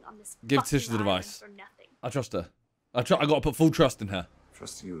dying on this Give Tish the fucking device. island for nothing. I trust her. I gotta put full trust in her.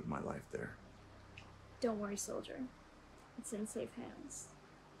 Trusting you with my life there. Don't worry, soldier. It's in safe hands.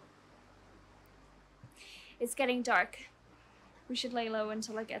 It's getting dark. We should lay low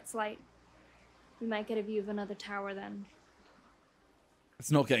until it gets light. We might get a view of another tower then. It's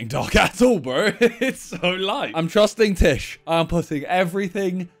not getting dark at all, bro. It's so light. I'm trusting Tish. I'm putting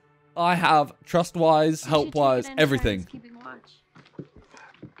everything I have, trust-wise, help-wise, everything. Keeping watch.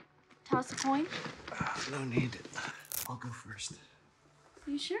 Toss a coin? No need. I'll go first.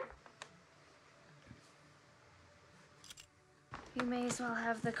 You sure? You may as well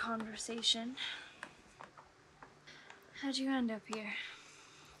have the conversation. How'd you end up here?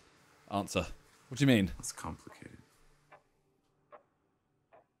 Answer. What do you mean? It's complicated.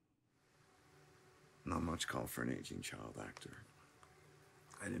 Not much call for an aging child actor.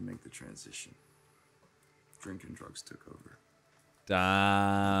 I didn't make the transition. Drink and drugs took over.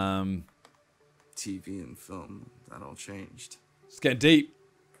 Damn. TV and film, that all changed. It's getting deep.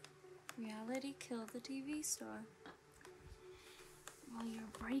 Reality killed the TV star. Well, you're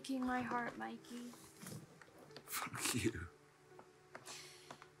breaking my heart, Mikey. Fuck you.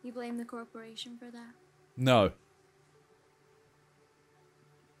 You blame the corporation for that? No.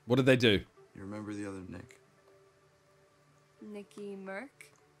 What did they do? You remember the other Nick? Nicky Merck?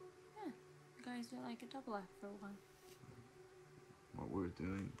 Yeah, guys do like a double F for one. What we were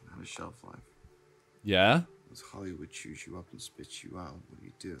doing had a shelf life. Yeah? As Hollywood chews you up and spits you out,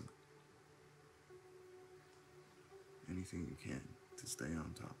 what do? Anything you can to stay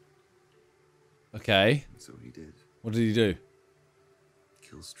on top. Okay. And so he did. What did he do?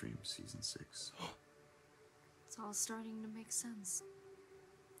 Killstream Season 6. It's all starting to make sense.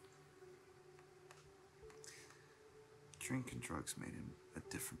 Drink and drugs made him a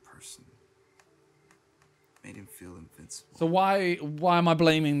different person. Made him feel invincible. So why am I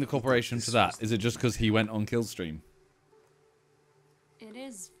blaming the corporation for that? Is it just because he went on Killstream? It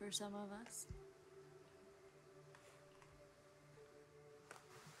is for some of us.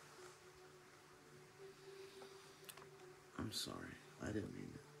 I'm sorry. I didn't mean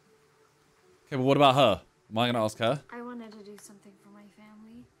it. Okay, but what about her? Am I gonna ask her? I wanted to do something for my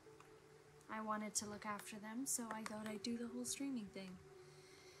family. I wanted to look after them, so I thought I'd do the whole streaming thing.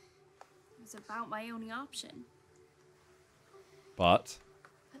 It was about my only option. But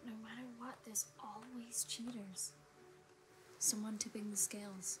no matter what, there's always cheaters. Someone tipping the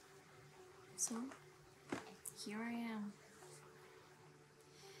scales. So, here I am.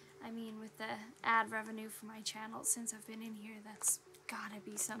 I mean, with the ad revenue for my channel since I've been in here, that's gotta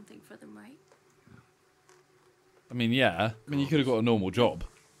be something for them, right? I mean, yeah. I mean, you could have got a normal job.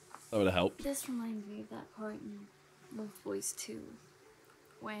 That would have helped. This reminds me of that part in Wolf Boys 2,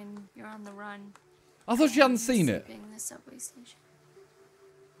 when you're on the run. I thought you hadn't seen it. Sleeping in the subway station.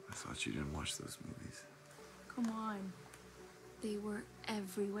 I thought you didn't watch those movies. Come on. They were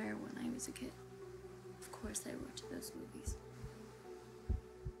everywhere when I was a kid. Of course I watched those movies.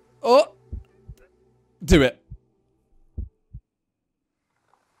 Oh! Do it.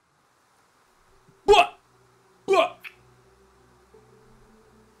 What? What?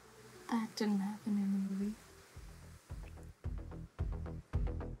 That didn't happen in the movie.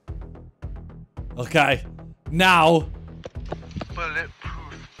 Okay. Now.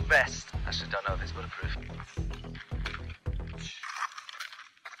 Bulletproof vest. Actually, don't know if it's bulletproof.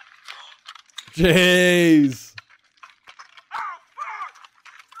 Jeez.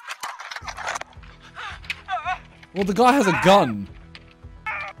 Well, the guy has a gun.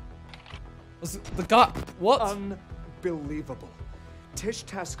 The guy... What? Unbelievable. Tish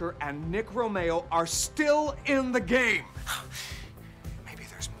Tesker and Nick Romeo are still in the game. Maybe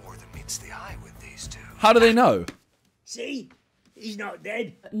there's more than meets the eye with these two. How do they know? See? He's not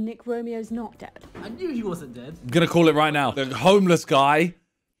dead. Nick Romeo's not dead. I knew he wasn't dead. I'm gonna call it right now. The homeless guy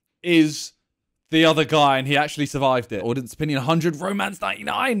is the other guy, and he actually survived it. Audience opinion 100, romance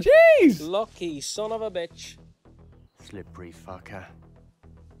 99. Jeez! Lucky son of a bitch. Slippery fucker.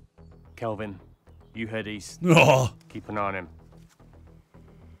 Kelvin, you head east. Oh. Keep an eye on him.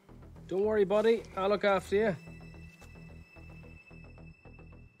 Don't worry, buddy. I'll look after you.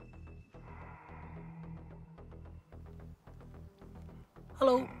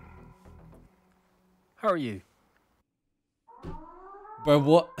 Hello. How are you? Bro,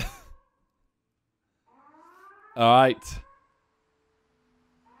 what? Alright.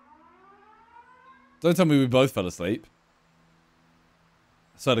 Don't tell me we both fell asleep.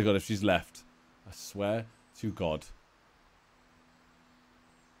 I swear to God if she's left. I swear to God.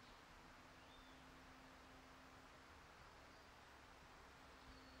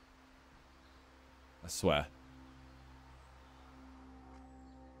 I swear.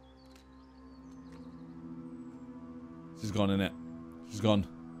 She's gone, innit? She's gone.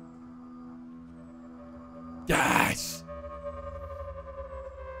 Yes!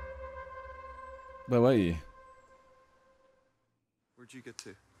 Where were you? Where'd you get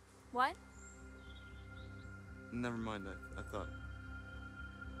to? What? Never mind, I thought.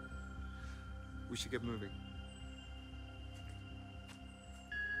 We should get moving.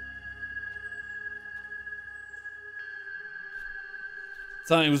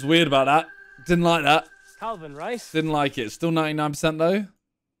 Something was weird about that. Didn't like that. Calvin, right? Didn't like it. Still 99% though.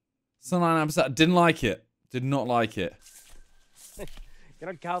 Still 99%. Didn't like it. Did not like it. You're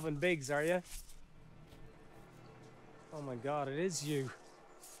not Calvin Biggs, are you? Oh my God, it is you.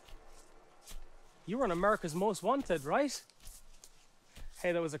 You were on America's Most Wanted, right?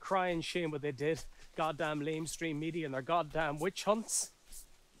 Hey, that was a crying shame what they did. Goddamn lamestream media and their goddamn witch hunts.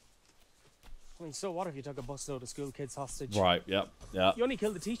 I mean, so what if you took a busload of school kids hostage? Right, yep, yep. You only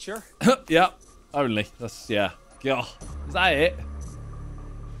killed the teacher. Yep, only. That's, yeah. Yeah. Is that it?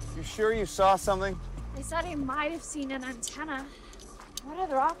 You sure you saw something? They said he might have seen an antenna. What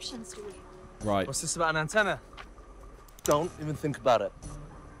other options do we have? Right. What's this about an antenna? Don't even think about it.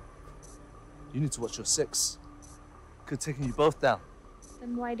 You need to watch your six. Could have taken you both down.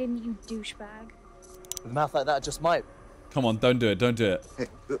 Then why didn't you, douchebag? With a mouth like that, I just might. Come on, don't do it. Don't do it. Hey,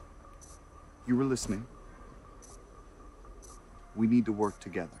 you were listening. We need to work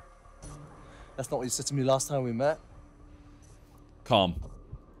together. That's not what you said to me last time we met. Calm.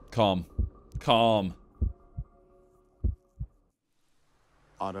 Calm. Calm.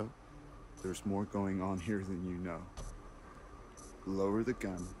 Otto, there's more going on here than you know. Lower the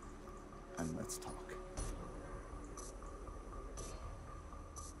gun and let's talk.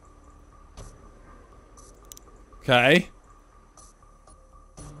 Okay.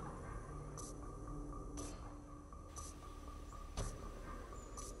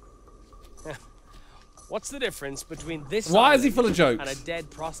 What's the difference between this Why is he island full of jokes? and a dead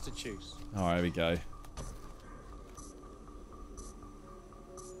prostitute? All right, here we go.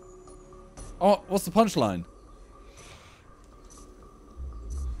 Oh, what's the punchline?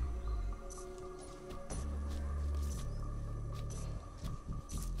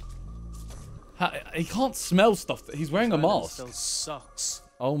 He can't smell stuff. He's wearing a mask. Still sucks.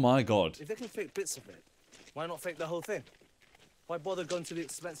 Oh my god. If they can fake bits of it, why not fake the whole thing? Why bother going to the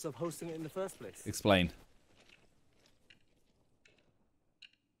expense of hosting it in the first place? Explain.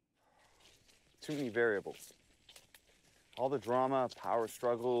 Too many variables. All the drama, power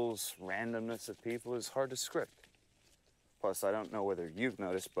struggles, randomness of people is hard to script. Plus, I don't know whether you've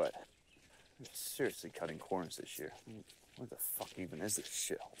noticed, but I'm seriously cutting corners this year. What the fuck even is this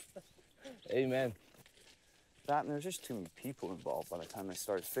shithole? Amen. That, and there's just too many people involved by the time they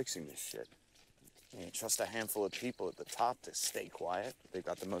started fixing this shit. You trust a handful of people at the top to stay quiet. They've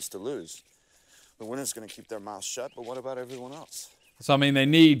got the most to lose. The winner's gonna keep their mouths shut, but what about everyone else? So, I mean,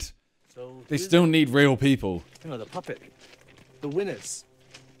 they still need real people. You know, the puppet. The winners.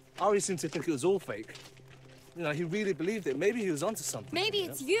 Ari seemed to think it was all fake. You know, he really believed it. Maybe he was onto something. Maybe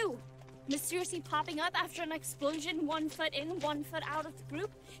it's you. Mysteriously popping up after an explosion, 1 foot in, 1 foot out of the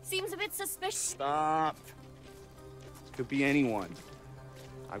group. Seems a bit suspicious. Stop. Could be anyone.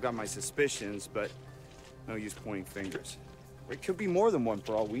 I've got my suspicions, but no use pointing fingers. It could be more than one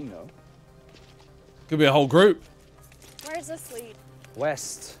for all we know. Could be a whole group. Where's this lead?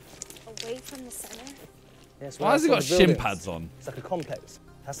 West. Away from the center? Yes, Why has he got shin pads on? It's like a complex.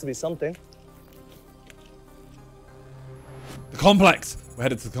 Has to be something. The complex. We're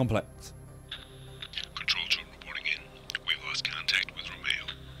headed to the complex. Control to reporting in. We lost contact with Royale.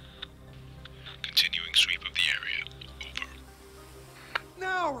 Continuing sweep of the area. Over.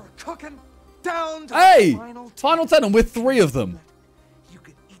 Now we're cooking down to Hey! the final Final 10, and we're 3 of them.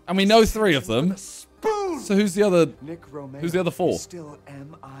 And we know 3 of them. So who's the other? Nick Romeo Who's the other 4? is still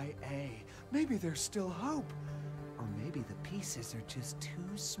MIA. Maybe there's still hope. Or maybe the pieces are just too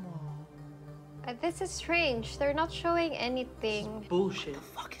small. This is strange. They're not showing anything. Bullshit. What the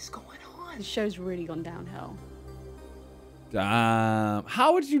fuck is going on? The show's really gone downhill. Damn.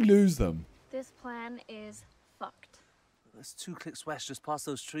 How would you lose them? This plan is fucked. That's 2 clicks west, just past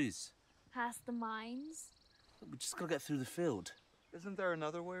those trees. Past the mines? We just gotta get through the field. Isn't there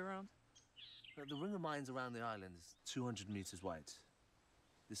another way around? The ring of mines around the island is 200 meters wide.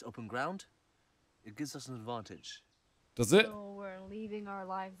 This open ground, it gives us an advantage. Does it? So we're leaving our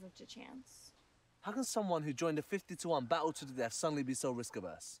lives up to chance. How can someone who joined a 50-to-1 battle to the death suddenly be so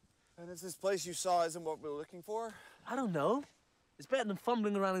risk-averse? And is this place you saw isn't what we're looking for? I don't know. It's better than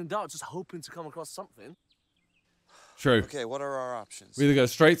fumbling around in the dark just hoping to come across something. True. Okay, what are our options? We either go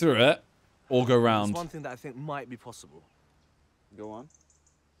straight through it or go round. There's one thing that I think might be possible. Go on.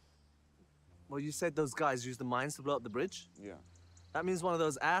 Well, you said those guys used the mines to blow up the bridge? Yeah. That means one of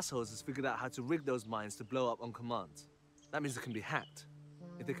those assholes has figured out how to rig those mines to blow up on command. That means they can be hacked.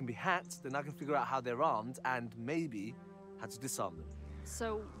 If they can be hacked, then I can figure out how they're armed and maybe how to disarm them.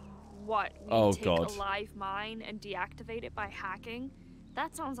 So, what? We take a live mine and deactivate it by hacking?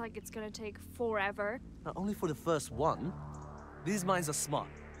 That sounds like it's gonna take forever. Not only for the first one, these mines are smart,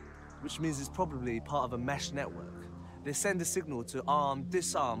 which means it's probably part of a mesh network. They send a signal to arm,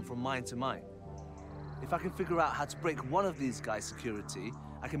 disarm from mine to mine. If I can figure out how to break one of these guys' security,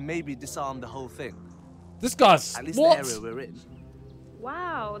 I can maybe disarm the whole thing. This guy's At least what? the area we're in.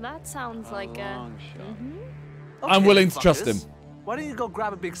 Wow, that sounds like a... I'm willing to trust him. Why don't you go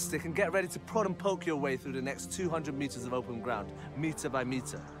grab a big stick and get ready to prod and poke your way through the next 200 meters of open ground, meter by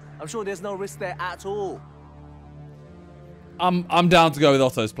meter. I'm sure there's no risk there at all. I'm down to go with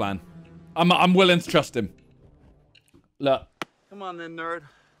Otto's plan. I'm willing to trust him. Look. Come on then, nerd.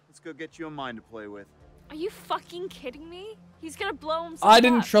 Let's go get you a mine to play with. Are you fucking kidding me? He's gonna blow himself I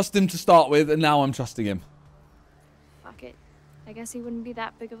didn't up. trust him to start with, and now I'm trusting him. Fuck it. I guess he wouldn't be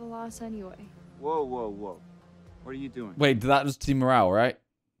that big of a loss anyway. Whoa, whoa, whoa. What are you doing? Wait, that was team morale, right?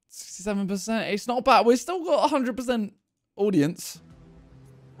 67%. It's not bad. We've still got 100% audience.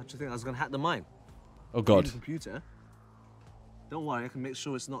 How do you think I was going to hack the mine? Oh, God. The computer. Don't worry, I can make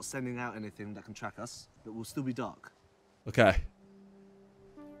sure it's not sending out anything that can track us, but we'll still be dark. Okay.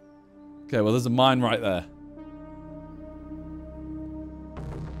 Okay, well, there's a mine right there.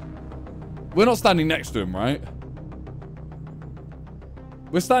 We're not standing next to him, right?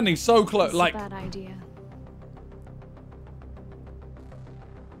 We're standing so close, like... That's a bad idea.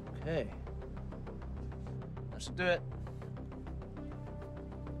 Okay. That should do it.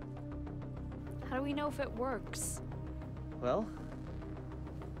 How do we know if it works? Well,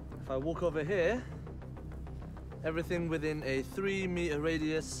 if I walk over here, everything within a 3-meter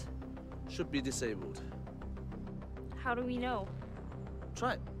radius should be disabled. How do we know?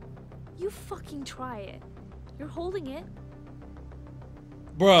 Try it. You fucking try it. You're holding it.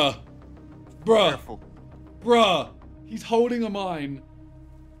 Bruh. Bruh. Careful. Bruh. He's holding a mine.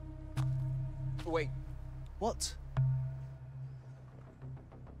 Wait. What?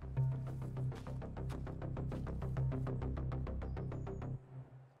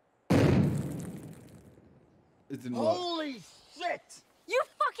 It didn't work. Holy shit! You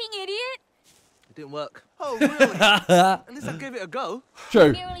fucking idiot! It didn't work. Oh, really? At least I gave it a go.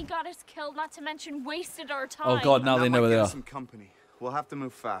 True. Nearly got us killed, not to mention wasted our time. Oh god, now they know where they are. Some company. We'll have to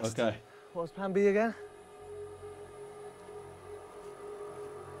move fast. Okay. What's plan B again?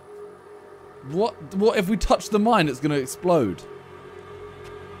 What if we touch the mine, it's gonna explode?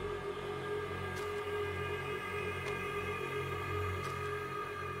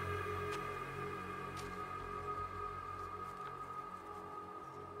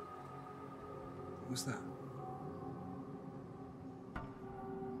 Who's that?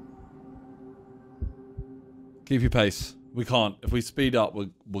 Keep your pace. We can't. If we speed up,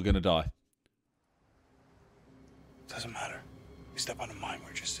 we're gonna die. Doesn't matter. We step on a mine,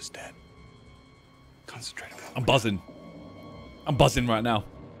 we're just as dead. Concentrate on what I'm buzzing. I'm buzzing right now.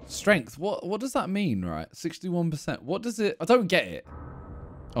 Strength. What does that mean, right? 61%. What does it... I don't get it.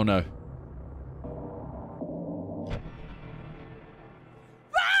 Oh, no.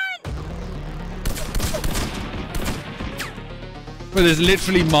 Run! But there's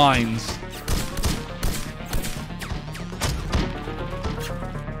literally mines.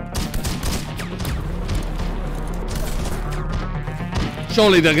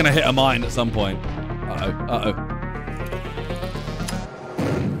 Surely they're gonna hit a mine at some point. Uh-oh, uh-oh.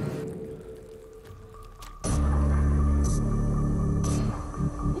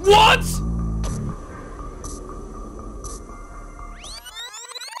 What?!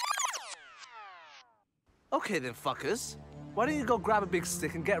 Okay then, fuckers. Why don't you go grab a big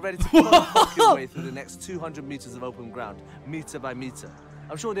stick and get ready to pull the fucking way through the next 200 meters of open ground, meter by meter.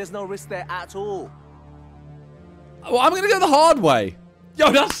 I'm sure there's no risk there at all. Well, I'm gonna go the hard way. Yo,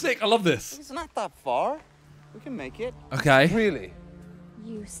 that's sick. I love this. It's not that far. We can make it. Okay. Really?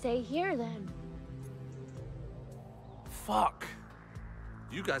 You stay here then. Fuck.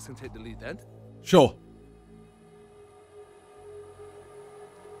 You guys can take the lead then. Sure.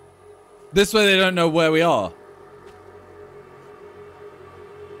 This way they don't know where we are.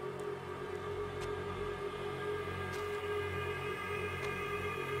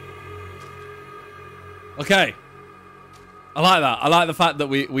 Okay. I like that. I like the fact that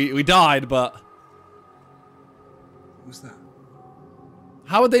we died, but... Who's that?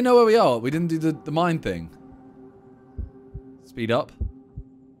 How would they know where we are? We didn't do the mine thing. Speed up.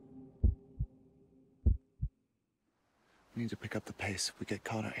 We need to pick up the pace. If we get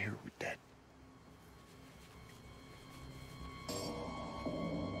caught out here, we're dead.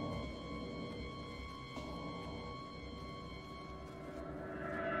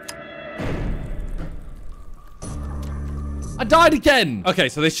 I died again! Okay,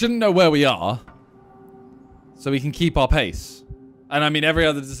 so they shouldn't know where we are. So we can keep our pace. And I mean, every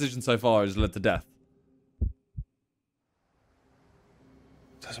other decision so far has led to death.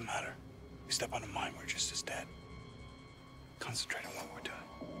 Doesn't matter. We step on a mine, we're just as dead. Concentrate on what we're doing.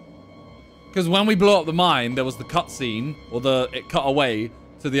 Because when we blew up the mine, there was the cutscene, or it cut away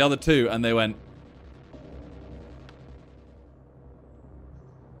to the other two, and they went...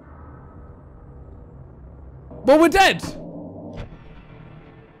 Well, we're dead!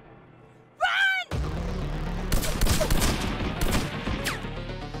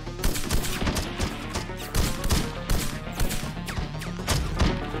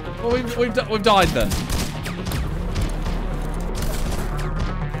 Well, we've died then.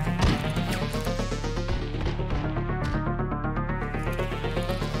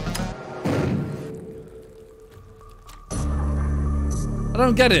 I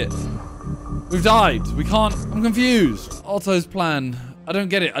don't get it. We've died. We can't. I'm confused. Otto's plan. I don't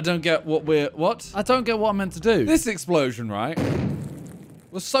get it. I don't get what we're... What? I don't get what I'm meant to do. This explosion, right,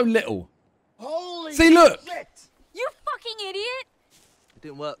 was so little. Holy See, look. shit! You fucking idiot! It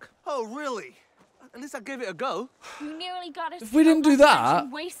didn't work. Oh, really? At least I gave it a go. You nearly got us If we didn't killed, do not to that-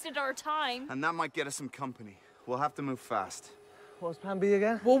 mention wasted our time. And that might get us some company. We'll have to move fast. What's plan B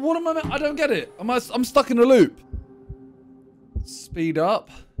again? Well, what am I... I don't get it. I'm stuck in a loop. Speed up.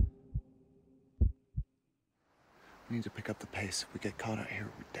 We need to pick up the pace. If we get caught out here,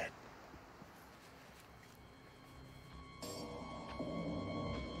 we're dead.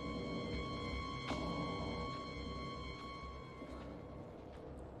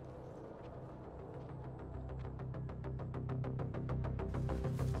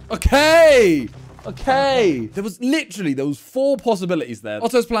 Okay. Okay. There was 4 possibilities there.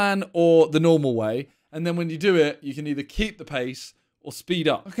 Otto's plan or the normal way. And then when you do it, you can either keep the pace or speed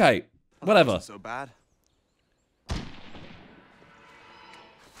up. Okay. Whatever. So bad.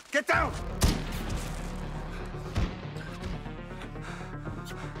 Get down!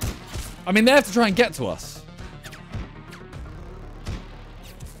 I mean, they have to try and get to us.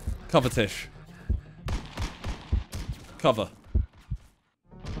 Cover Tish. Cover.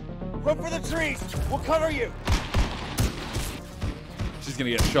 Run for the trees! We'll cover you! She's gonna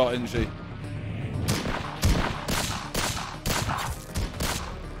get shot, isn't she?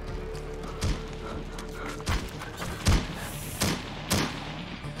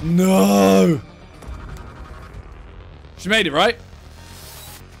 No! She made it, right?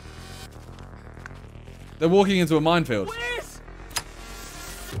 They're walking into a minefield.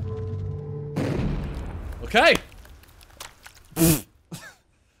 Okay.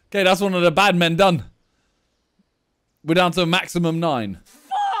 Okay, that's one of the bad men done. We're down to a maximum 9.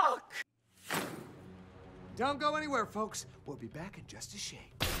 Fuck! Don't go anywhere, folks. We'll be back in just a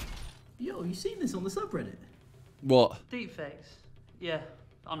shake. Yo, you seen this on the subreddit? What? Deepfakes. Yeah,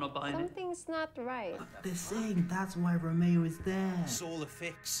 I'm not buying it. Something's not right. They're saying that's why Romeo is there. It's all a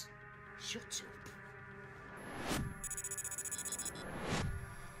fix. Shut up.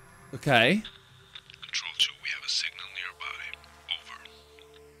 Okay. Control 2, we have a signal nearby. Over.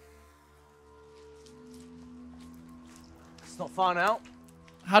 It's not far now.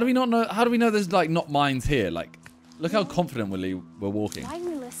 How do we not know? How do we know there's like not mines here? Like, look how confident we're walking. Why are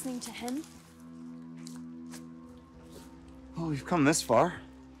we listening to him? Oh, we've come this far.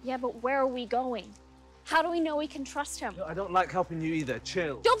 Yeah, but where are we going? How do we know we can trust him? I don't like helping you either.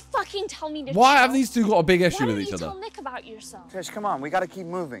 Chill. Don't fucking tell me to Why chill. have these two got a big issue with each Why other? don't you tell Nick about yourself? Tish, come on, we gotta keep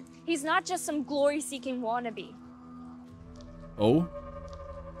moving. He's not just some glory-seeking wannabe. Oh?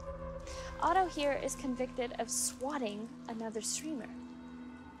 Otto here is convicted of swatting another streamer.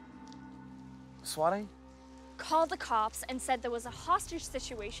 Swatting? Called the cops and said there was a hostage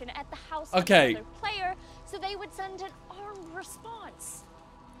situation at the house Okay. of another player, so they would send an armed response.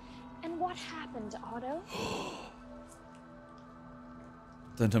 And what happened, Otto?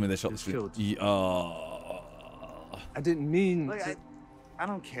 Don't tell me they shot this killed. I didn't mean. Look, I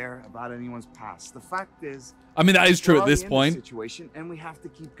don't care about anyone's past. The fact is, I mean, that is true we're at this already in point. Situation, and we have to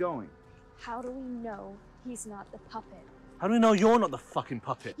keep going. How do we know he's not the puppet? How do we know you're not the fucking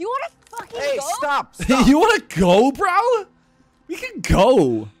puppet? You wanna fucking Hey, go? stop! You want to go, bro? We can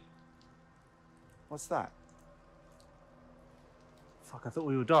go. What's that? Fuck, I thought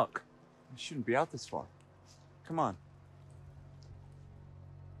we were duck. We shouldn't be out this far. Come on.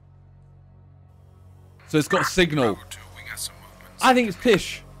 So it's got a signal. I think it's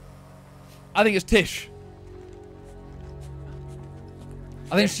Tish. I think it's Tish.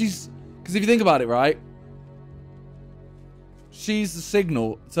 I think she's... Because if you think about it, right? She's the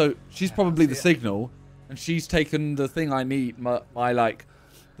signal. So she's probably the signal. And she's taken the thing I need, my like...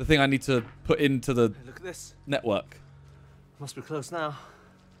 The thing I need to put into the Look at this. network. Must be close now.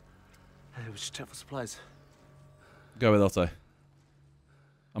 Hey, we should check for supplies. Go with Otto.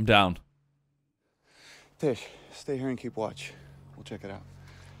 I'm down. Tish, stay here and keep watch. We'll check it out.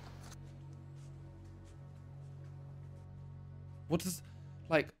 What does...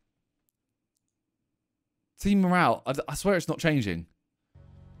 Like... Team morale. I swear it's not changing.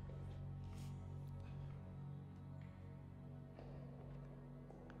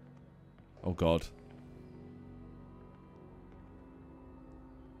 Oh, God.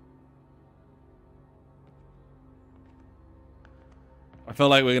 I feel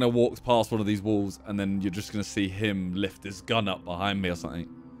like we're going to walk past one of these walls and then you're just going to see him lift his gun up behind me or something.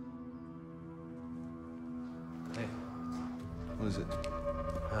 Hey. What is it?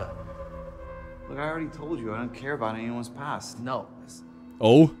 Look, I already told you I don't care about anyone's past. No.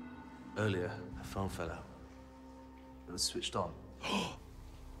 Oh? Earlier, the phone fell out. It was switched on.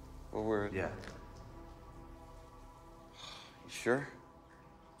 Well, we're... Yeah. You sure?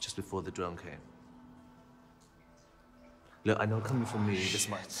 Just before the drone came. Look, I know coming from me, this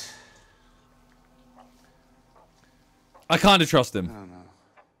might... I kind of trust him.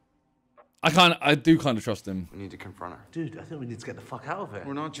 I don't know. I do kind of trust him. We need to confront her. Dude, I think we need to get the fuck out of here.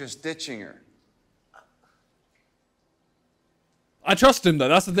 We're not just ditching her. I trust him though,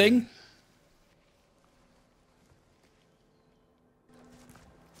 that's the thing.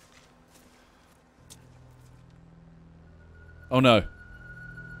 Oh no.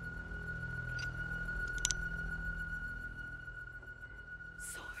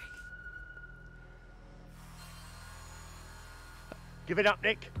 Give it up,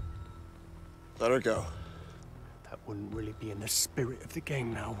 Nick. Let her go. That wouldn't really be in the spirit of the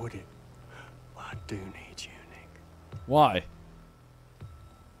game now, would it? Well, I do need you, Nick. Why?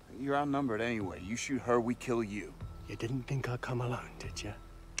 You're outnumbered anyway. You shoot her, we kill you. You didn't think I'd come alone, did you?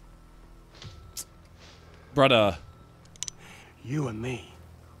 Brother. You and me,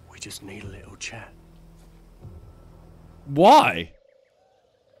 we just need a little chat. Why?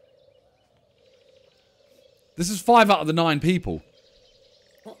 This is 5 out of the 9 people.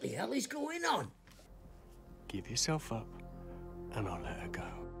 What the hell is going on? Give yourself up, and I'll let her go.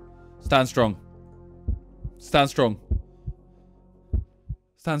 Stand strong. Stand strong.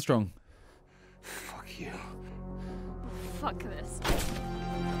 Stand strong. Fuck you. Fuck this.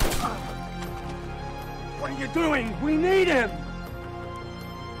 What are you doing? We need him!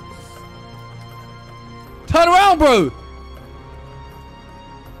 Turn around, bro!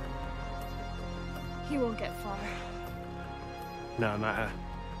 He won't get far. No matter.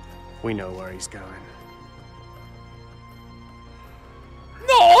 We know where he's going.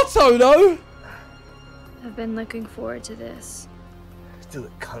 Not Otto, though! I've been looking forward to this. Do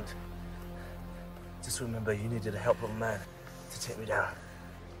it, cunt. Just remember, you needed a helpful man to take me down.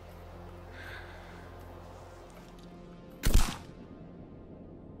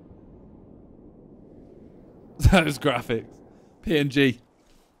 Those graphics. PNG.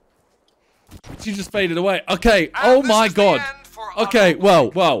 She just faded away. Okay, oh my god. Okay,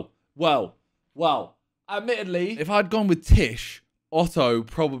 well. Admittedly, if I'd gone with Tish, Otto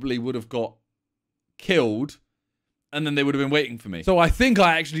probably would have got killed, and then they would have been waiting for me. So I think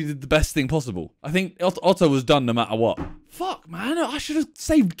I actually did the best thing possible. I think Otto was done no matter what. Fuck, man, I should have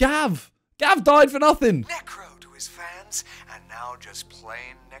saved Gav. Gav died for nothing. Necro to his fans, and now just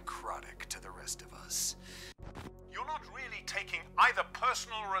plain necrotic to the rest of us. You're not really taking either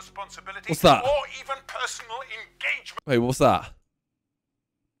personal responsibility What's that? or even personal engagement. Wait, what's that?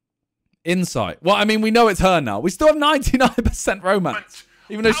 Insight. Well, I mean, we know it's her now. We still have 99% romance.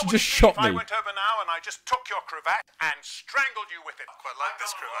 Even though she just shot me. I went over now and I just took your cravat and strangled you with it. I quite like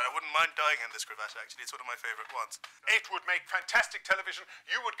this cravat. I wouldn't mind dying in this cravat, actually. It's one of my favourite ones. It would make fantastic television.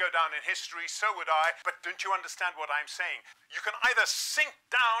 You would go down in history, so would I. But don't you understand what I'm saying? You can either sink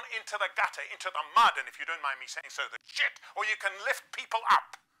down into the gutter, into the mud, and if you don't mind me saying so, the shit, or you can lift people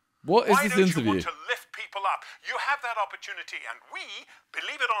up. What is Why this don't interview? you want to lift people up? You have that opportunity, and we,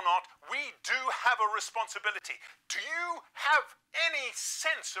 believe it or not, we do have a responsibility. Do you have any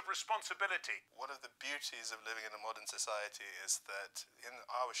sense of responsibility? One of the beauties of living in a modern society is that, in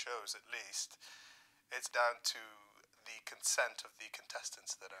our shows at least, it's down to the consent of the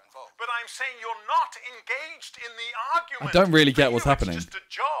contestants that are involved. But I'm saying you're not engaged in the argument. I don't really get For what's you, happening. It's just a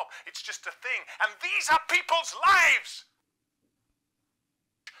job. It's just a thing. And these are people's lives.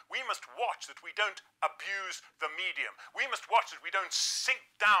 We must watch that we don't abuse the medium. We must watch that we don't sink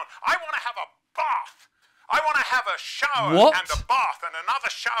down. I want to have a bath. I want to have a shower and a bath and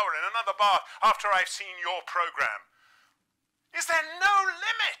another shower and another bath after I've seen your program. Is there no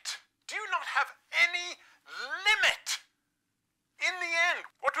limit? Do you not have any limit? In the end,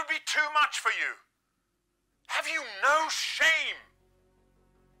 what would be too much for you? Have you no shame?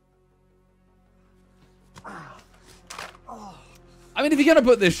 I mean, if you're going to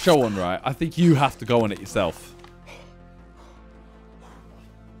put this show on, right, I think you have to go on it yourself.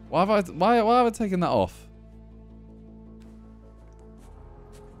 Why have I taken that off?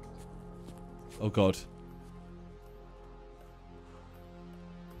 Oh, God.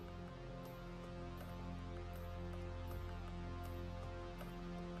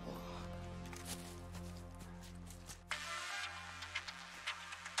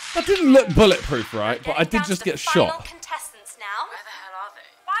 That didn't look bulletproof, right? But I did just get shot. Contestants now. Where the hell are they?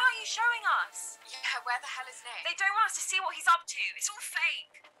 Why aren't you showing us? Yeah, where the hell is Nick? They don't want us to see what he's up to. It's all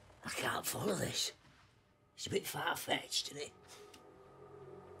fake. I can't follow this. It's a bit far-fetched, isn't it?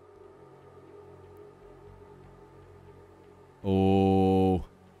 Oh,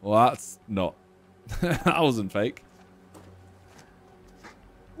 well, that's not. That wasn't fake.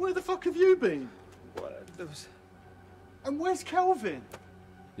 Where the fuck have you been? And where's Kelvin?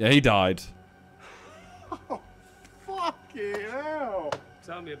 Yeah, he died. Oh, fucking hell.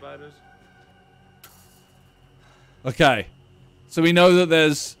 Tell me about it. Okay, so we know that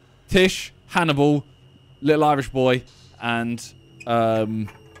there's Tish, Hannibal, Little Irish Boy, and they're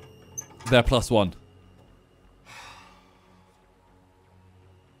 +1.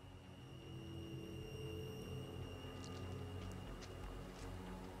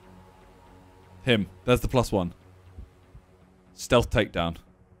 Him. There's the +1. Stealth takedown.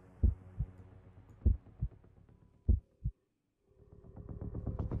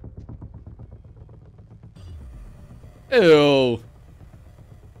 Ew.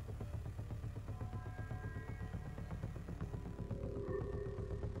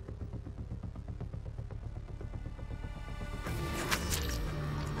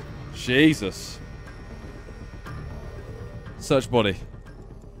 Jesus. Search body.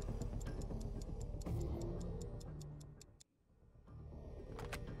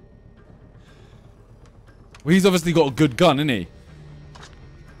 Well, he's obviously got a good gun, isn't he?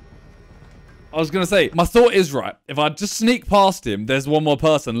 I was going to say, my thought is right. If I just sneak past him, there's one more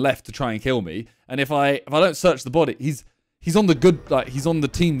person left to try and kill me. And if I don't search the body, he's on the good, like, he's on the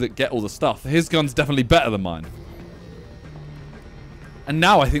team that get all the stuff. His gun's definitely better than mine. And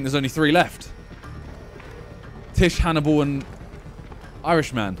now I think there's only 3 left. Tish, Hannibal, and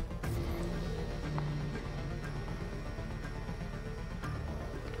Irishman.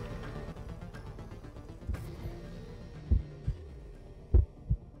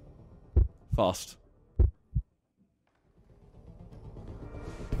 Fast.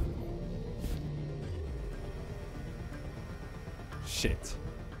 Shit.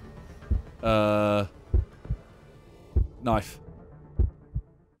 Knife.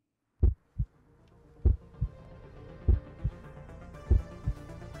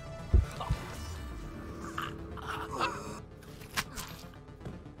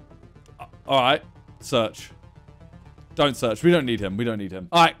 Alright. Search. Don't search. We don't need him. We don't need him.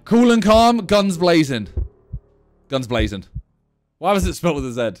 Alright. Cool and calm. Guns blazing. Guns blazing. Why was it spelled with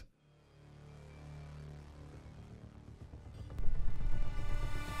a Z?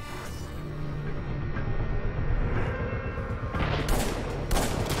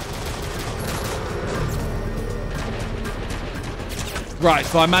 Right,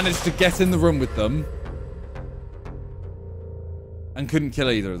 so I managed to get in the room with them and couldn't kill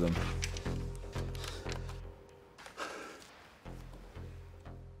either of them.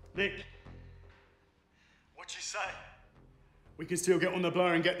 Nick, what you say? We can still get on the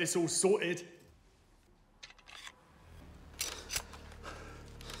blower and get this all sorted.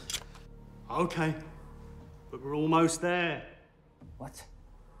 Okay, but we're almost there. What?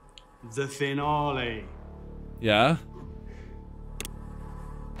 The finale. Yeah?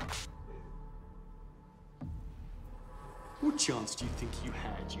 What chance do you think you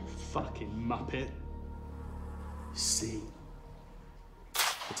had, you fucking muppet? See,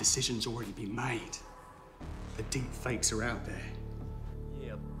 the decision's already been made. The deep fakes are out there.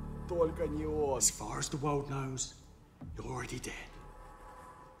 Yeah, только не он. As far as the world knows, you're already dead.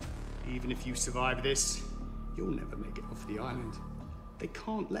 Even if you survive this, you'll never make it off the island. They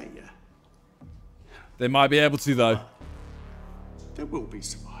can't let you. They might be able to, though. There will be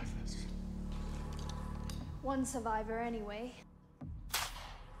survivors. One survivor, anyway.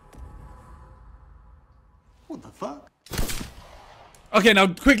 What the fuck? Okay, now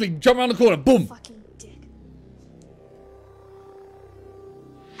quickly, jump around the corner. Boom. Fucking dick.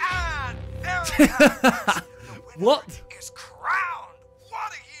 And there we have it. What? Is crowned.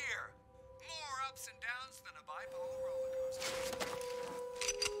 What a year. More ups and downs than a bipolar roller coaster.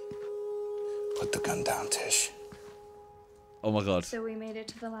 Put the gun down, Tish. Oh my god. So we made it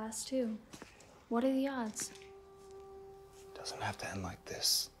to the last 2. What are the odds? Doesn't have to end like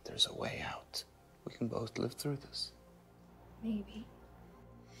this. There's a way out. We can both live through this. Maybe.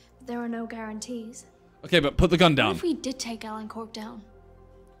 But there are no guarantees. Okay, but put the gun down. What if we did take Alan Cork down?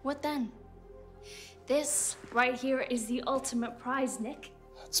 What then? This right here is the ultimate prize, Nick.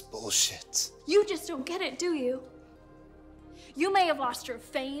 That's bullshit. You just don't get it, do you? You may have lost your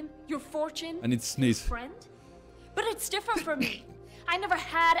fame, your fortune, I need to sneeze. your friend, but it's different for me. I never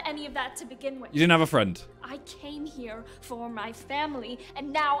had any of that to begin with. You didn't have a friend. I came here for my family,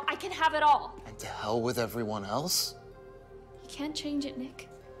 and now I can have it all. And to hell with everyone else? You can't change it, Nick.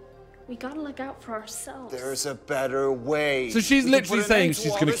 We gotta look out for ourselves. There's a better way. So she's We can literally put an saying end to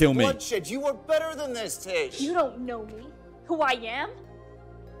she's all gonna this kill me. bloodshed. You are better than this, Tish. You don't know me, who I am.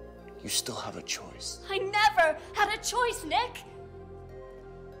 You still have a choice. I never had a choice, Nick.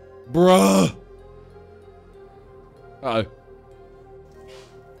 Bruh. Uh-oh.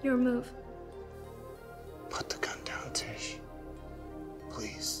 Your move. Put the gun down, Tish.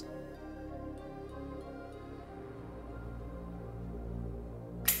 Please.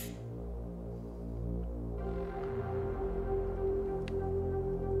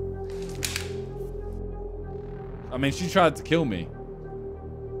 I mean, she tried to kill me.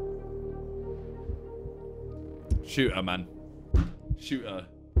 Shoot her, man. Shoot her.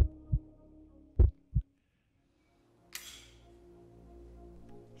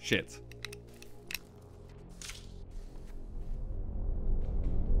 Shit.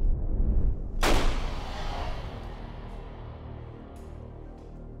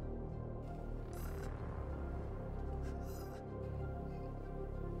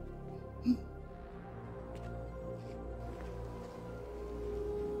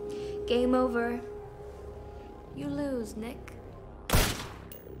 Game over. You lose, Nick.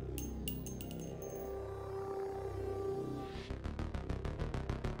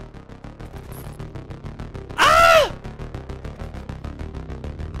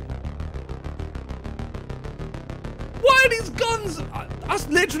 Why are these guns? I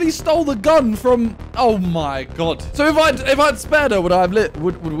literally stole the gun from. Oh my god. So if I'd spared her, would I have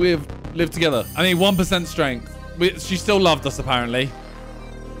would we have lived together? I mean, 1% strength. She still loved us apparently.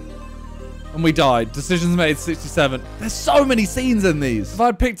 And we died. Decisions made 67. There's so many scenes in these. If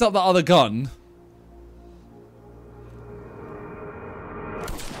I'd picked up that other gun.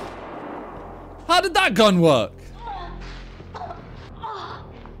 How did that gun work?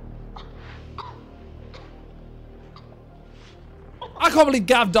 I can't believe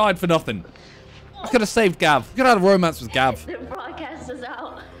Gav died for nothing. I could have saved Gav. I could have had a romance with Gav. The broadcast is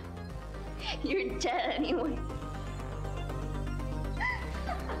out. You're dead anyway.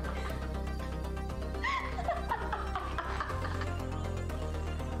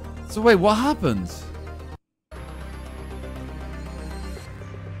 So wait, what happened?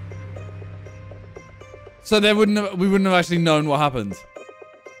 So we wouldn't have actually known what happened.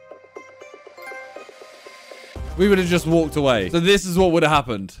 We would have just walked away. So this is what would have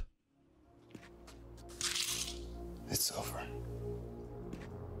happened. It's over.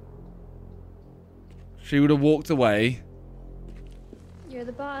 She would have walked away. You're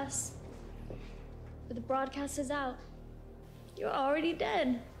the boss. But the broadcast is out. You're already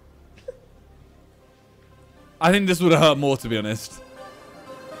dead. I think this would have hurt more, to be honest.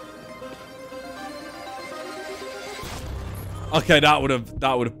 Okay, that would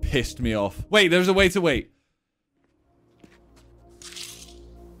have pissed me off. Wait, there's a way to wait.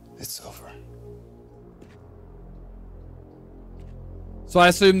 It's over. So I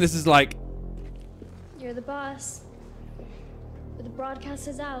assume this is like. You're the boss. But the broadcast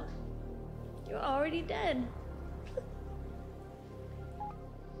is out. You're already dead.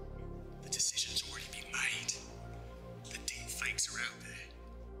 The decision's already been made. The deep fakes are out there.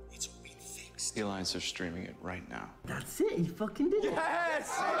 It's all been fixed. The Alliance are streaming it right now. That's it, he fucking did it. Yes!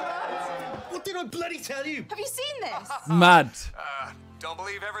 What did I bloody tell you? Have you seen this? Mad. Don't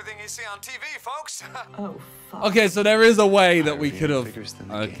believe everything you see on TV, folks. Oh, fuck. Okay, so there is a way that we could have.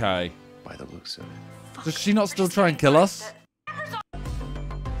 Okay. By the looks of it. Does she not still try and kill us?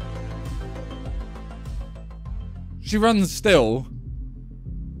 She runs still.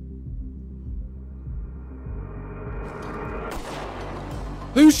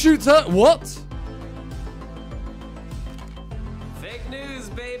 Who shoots her? What? Fake news,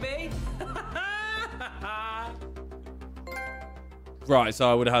 baby. Right,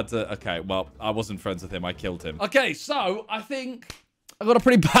 so I would have had to. Okay, well, I wasn't friends with him. I killed him. Okay, so I think I got a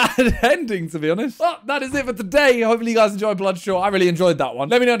pretty bad ending, to be honest. Well, that is it for today. Hopefully you guys enjoyed Bloodshot. I really enjoyed that one.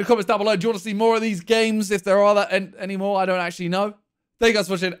 Let me know in the comments down below. Do you want to see more of these games? If there are any more, I don't actually know. Thank you guys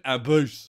for watching, and peace.